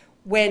hurt.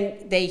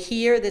 When they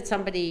hear that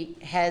somebody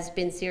has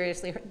been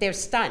seriously hurt, they're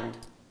stunned.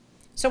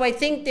 So I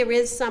think there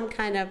is some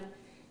kind of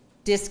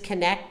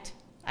disconnect.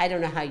 I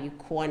don't know how you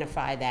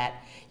quantify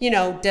that. You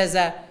know, does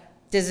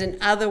an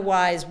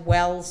otherwise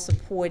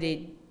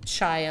well-supported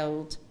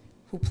child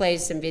who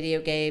plays some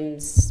video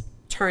games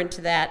turn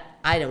to that?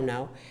 I don't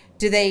know.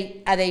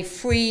 Are they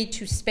free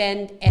to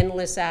spend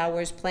endless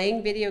hours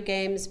playing video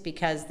games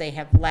because they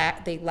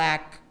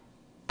lack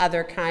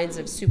other kinds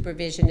of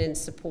supervision and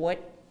support?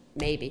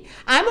 Maybe.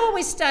 I'm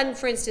always stunned,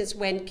 for instance,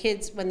 when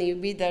you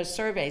read those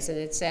surveys and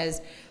it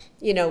says,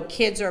 you know,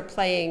 kids are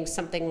playing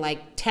something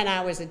like 10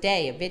 hours a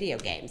day of video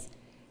games.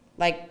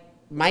 Like,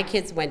 my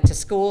kids went to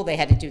school, they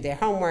had to do their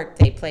homework,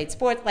 they played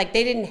sports, like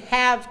they didn't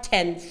have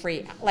 10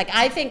 free, like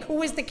I think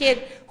who is the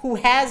kid who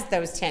has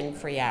those 10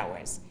 free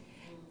hours?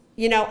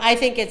 You know, I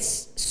think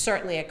it's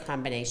certainly a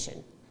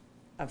combination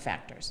of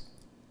factors.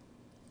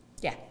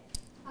 Yeah.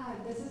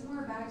 This is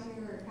more back to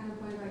your kind of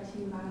point about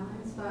teen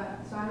violence, but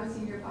so I'm a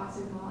senior at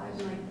Boston College,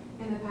 and like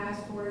in the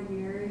past 4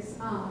 years,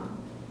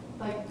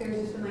 like there's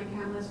just been like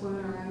countless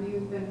women around me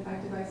who've been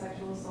affected by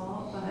sexual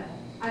assault, but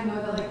I know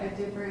that like at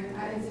different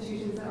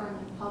institutions that aren't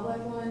like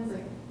public ones,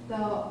 like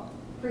the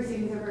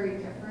proceedings are very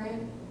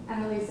different.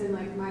 And at least in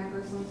like my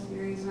personal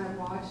experience, when I've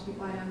watched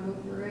people I know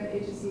go through it,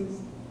 it just seems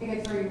it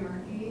gets very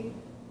murky.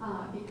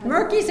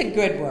 Murky's a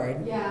good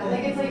word. Yeah,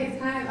 it's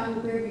kind of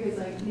unclear because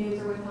like names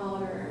are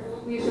withheld,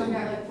 or we just don't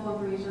get like full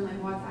information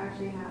like what's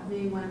actually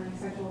happening when like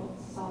sexual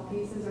assault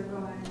cases are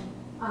going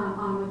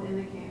on within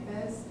the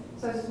campus.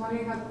 So I was just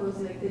wondering how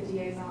closely like the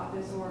DA's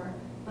office or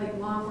like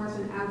law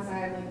enforcement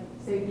outside, like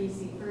say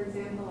BC for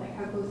example, like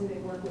how closely they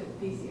work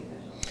with BC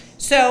officials.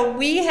 So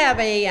we have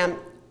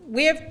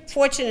we're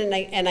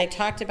fortunate, and I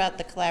talked about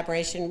the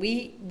collaboration.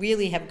 We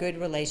really have good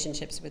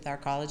relationships with our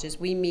colleges.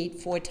 We meet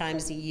 4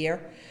 times a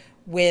year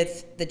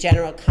with the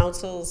general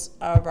councils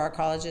of our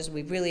colleges.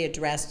 We've really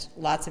addressed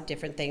lots of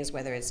different things,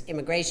 whether it's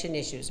immigration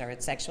issues or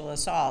it's sexual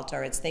assault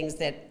or it's things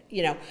that,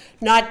 you know,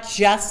 not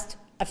just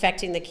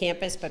affecting the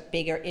campus, but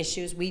bigger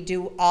issues. We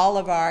do, all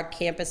of our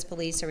campus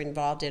police are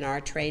involved in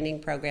our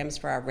training programs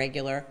for our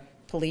regular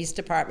police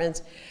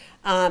departments.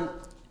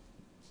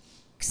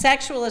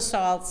 Sexual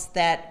assaults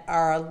that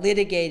are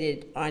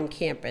litigated on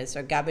campus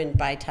are governed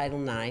by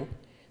Title IX,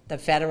 the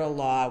federal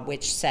law,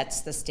 which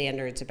sets the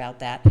standards about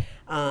that.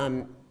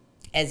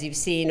 As you've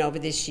seen over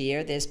this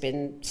year, there's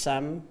been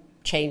some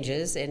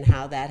changes in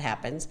how that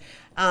happens.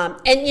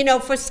 And you know,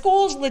 for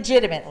schools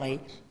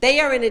legitimately, they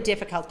are in a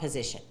difficult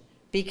position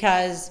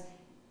because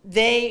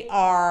they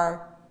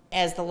are,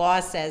 as the law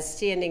says,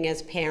 standing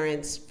as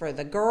parents for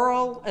the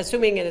girl,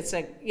 assuming it's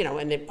a, you know,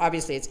 and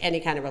obviously it's any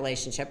kind of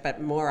relationship, but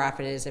more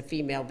often it is a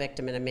female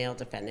victim and a male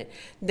defendant.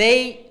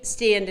 They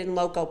stand in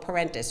loco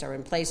parentis, or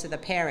in place of the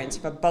parents,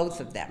 for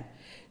both of them.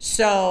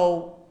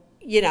 So,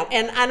 you know,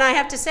 and I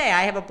have to say,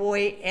 I have a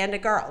boy and a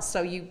girl,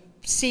 so you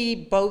see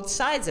both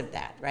sides of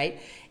that, right?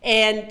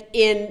 And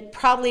in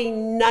probably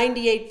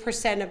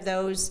 98% of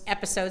those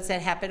episodes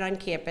that happen on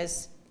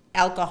campus,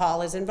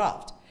 alcohol is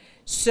involved.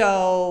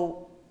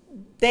 So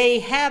they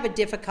have a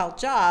difficult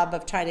job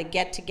of trying to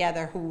get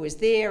together who was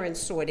there and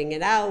sorting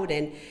it out.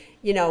 And,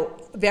 you know,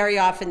 very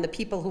often the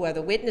people who are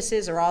the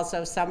witnesses are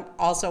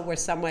also were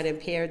somewhat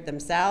impaired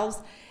themselves.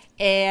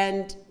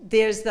 And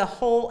there's the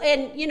whole,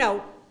 and, you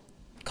know,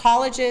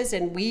 colleges,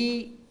 and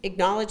we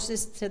acknowledge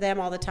this to them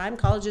all the time,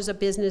 colleges are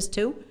business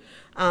too.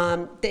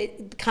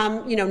 They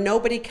come, you know,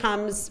 nobody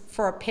comes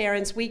for a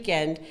parents'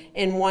 weekend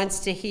and wants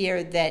to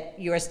hear that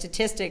your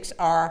statistics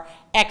are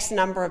X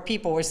number of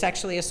people were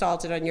sexually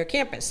assaulted on your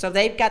campus. So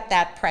they've got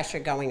that pressure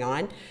going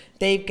on.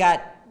 They've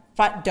got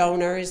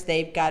donors,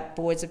 they've got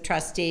boards of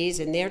trustees,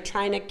 and they're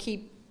trying to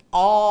keep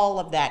all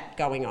of that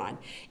going on.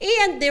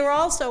 And there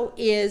also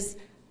is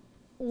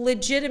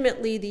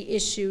legitimately the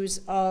issues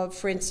of,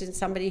 for instance,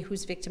 somebody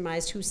who's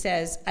victimized who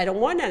says, I don't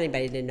want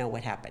anybody to know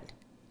what happened.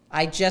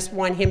 I just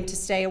want him to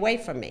stay away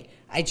from me.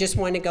 I just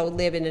want to go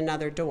live in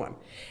another dorm.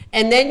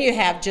 And then you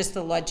have just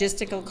the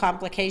logistical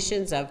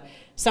complications of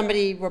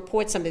somebody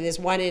reports something. There's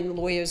one in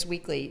Lawyers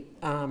Weekly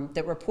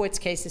that reports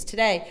cases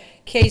today,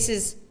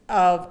 cases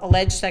of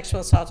alleged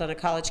sexual assault on a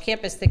college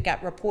campus that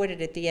got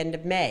reported at the end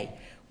of May.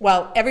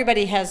 Well,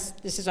 everybody has,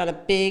 this is on a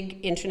big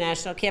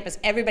international campus,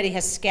 everybody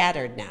has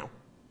scattered now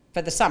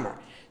for the summer.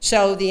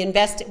 So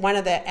one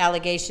of the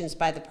allegations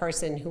by the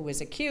person who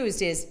was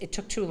accused is, it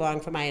took too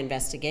long for my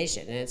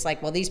investigation. And it's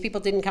like, well, these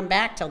people didn't come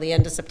back till the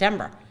end of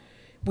September.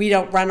 We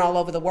don't run all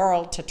over the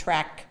world to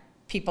track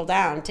people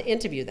down to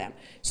interview them.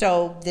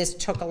 So this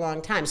took a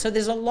long time. So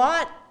there's a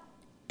lot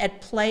at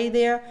play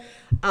there.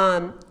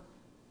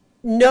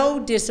 No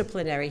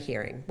disciplinary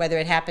hearing, whether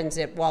it happens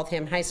at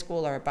Waltham High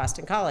School or at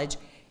Boston College,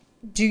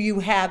 do you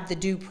have the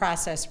due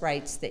process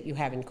rights that you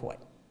have in court?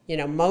 You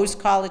know, most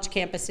college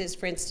campuses,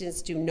 for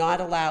instance, do not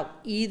allow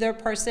either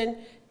person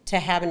to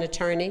have an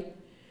attorney.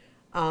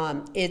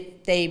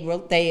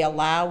 They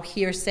allow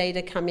hearsay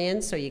to come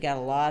in, so you got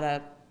a lot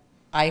of,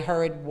 I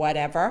heard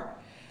whatever.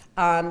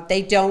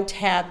 They don't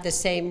have the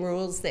same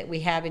rules that we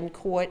have in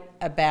court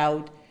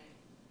about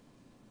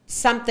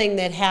something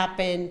that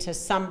happened to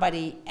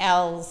somebody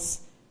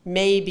else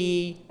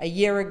maybe a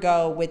year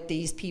ago with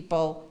these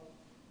people.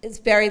 It's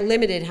very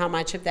limited how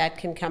much of that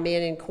can come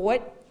in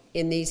court.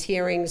 In these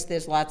hearings,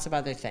 there's lots of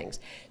other things.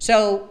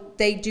 So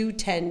they do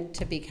tend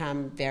to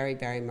become very,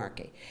 very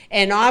murky.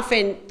 And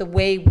often the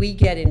way we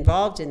get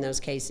involved in those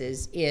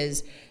cases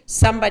is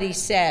somebody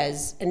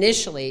says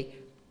initially,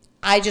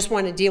 I just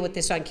want to deal with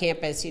this on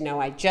campus, you know,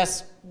 I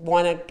just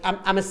want to,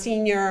 I'm a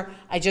senior,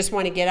 I just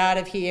want to get out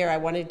of here, I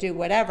want to do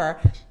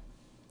whatever.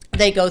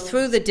 They go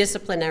through the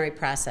disciplinary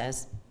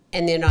process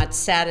and they're not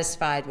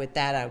satisfied with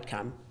that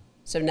outcome.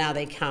 So now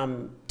they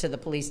come to the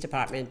police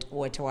department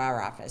or to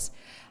our office.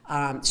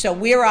 So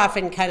we're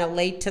often kind of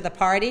late to the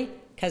party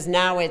because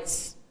now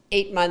it's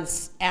 8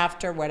 months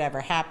after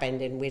whatever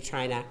happened and we're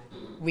trying to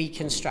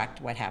reconstruct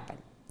what happened.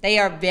 They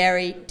are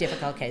very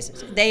difficult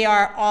cases. They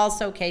are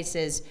also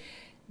cases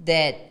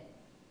that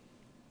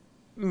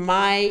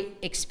my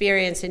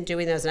experience in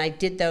doing those, and I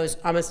did those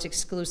almost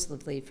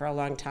exclusively for a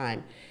long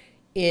time,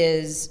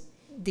 is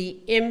the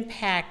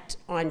impact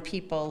on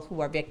people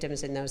who are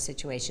victims in those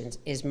situations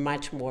is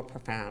much more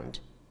profound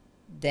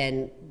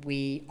than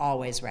we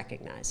always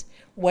recognize.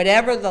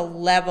 Whatever the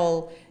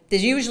level,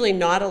 there's usually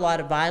not a lot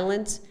of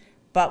violence,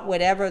 but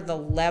whatever the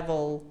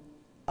level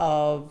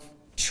of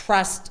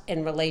trust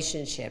and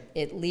relationship,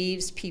 it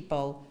leaves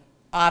people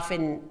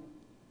often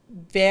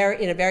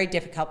in a very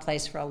difficult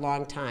place for a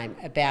long time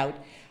about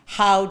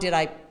how did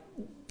I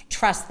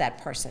trust that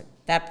person?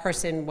 That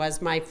person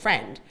was my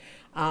friend.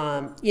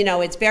 You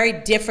know, it's very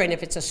different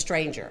if it's a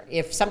stranger.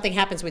 If something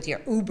happens with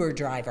your Uber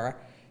driver,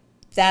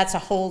 that's a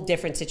whole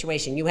different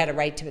situation. You had a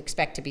right to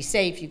expect to be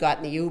safe. You got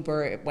in the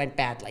Uber, it went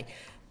badly.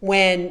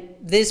 When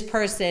this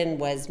person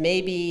was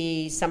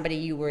maybe somebody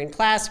you were in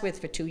class with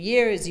for 2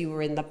 years, you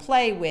were in the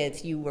play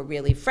with, you were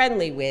really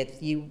friendly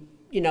with, you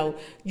know,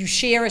 you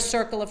share a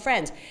circle of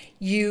friends.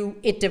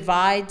 It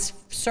divides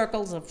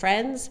circles of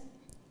friends.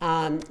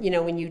 You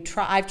know, when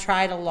I've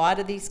tried a lot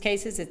of these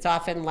cases, it's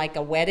often like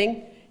a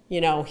wedding,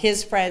 you know,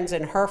 his friends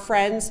and her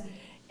friends.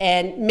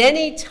 And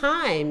many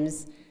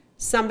times,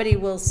 somebody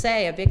will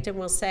say, a victim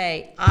will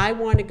say, I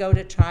want to go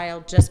to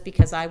trial just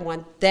because I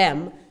want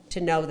them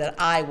to know that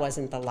I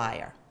wasn't the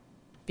liar,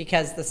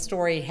 because the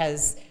story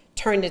has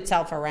turned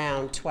itself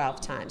around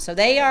 12 times. So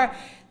they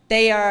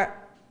are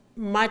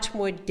much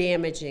more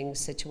damaging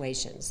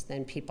situations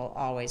than people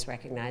always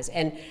recognize.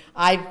 And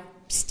I've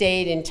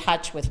stayed in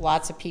touch with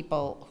lots of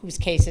people whose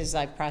cases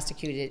I've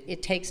prosecuted.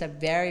 It takes a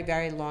very,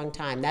 very long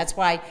time. That's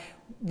why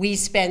we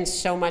spend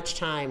so much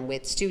time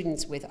with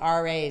students, with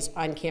RAs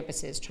on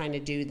campuses trying to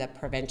do the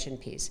prevention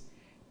piece,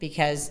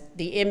 because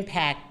the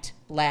impact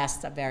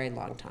lasts a very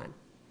long time.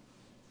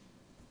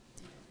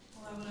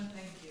 Well, I want to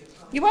thank you.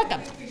 You're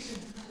welcome. I think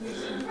we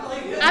should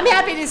probably I'm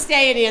happy to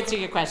stay and answer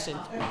your question.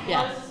 Well, I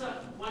Yeah. was just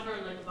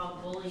wondering like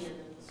about bullying in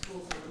the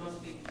schools, so it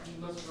must be,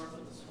 you must work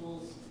with the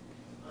schools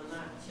on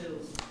that too.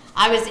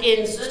 I was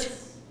in.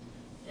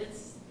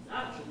 It's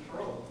out of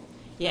control.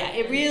 Yeah,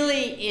 it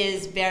really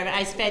is very,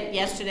 I spent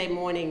yesterday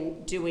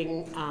morning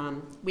doing,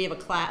 we have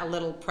a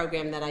little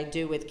program that I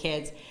do with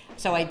kids.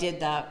 So I did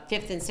the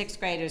 5th and 6th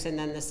graders and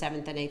then the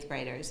 7th and 8th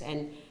graders.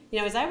 And, you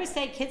know, as I always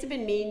say, kids have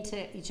been mean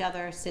to each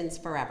other since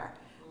forever.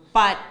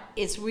 But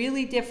it's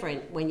really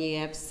different when you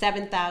have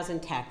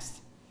 7,000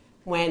 texts.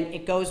 When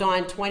it goes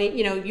on 20,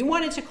 you know, you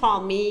wanted to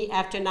call me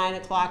after 9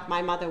 o'clock,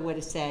 my mother would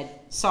have said,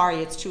 sorry,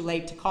 it's too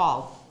late to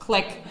call.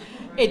 Click.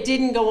 It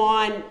didn't go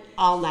on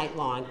all night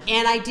long.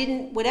 And I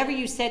didn't, whatever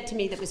you said to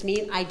me that was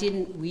mean, I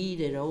didn't read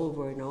it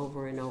over and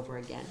over and over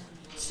again.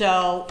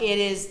 So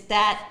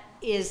that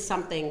is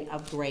something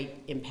of great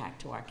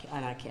impact to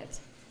on our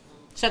kids.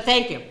 So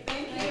thank you.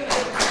 Thank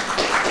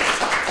you.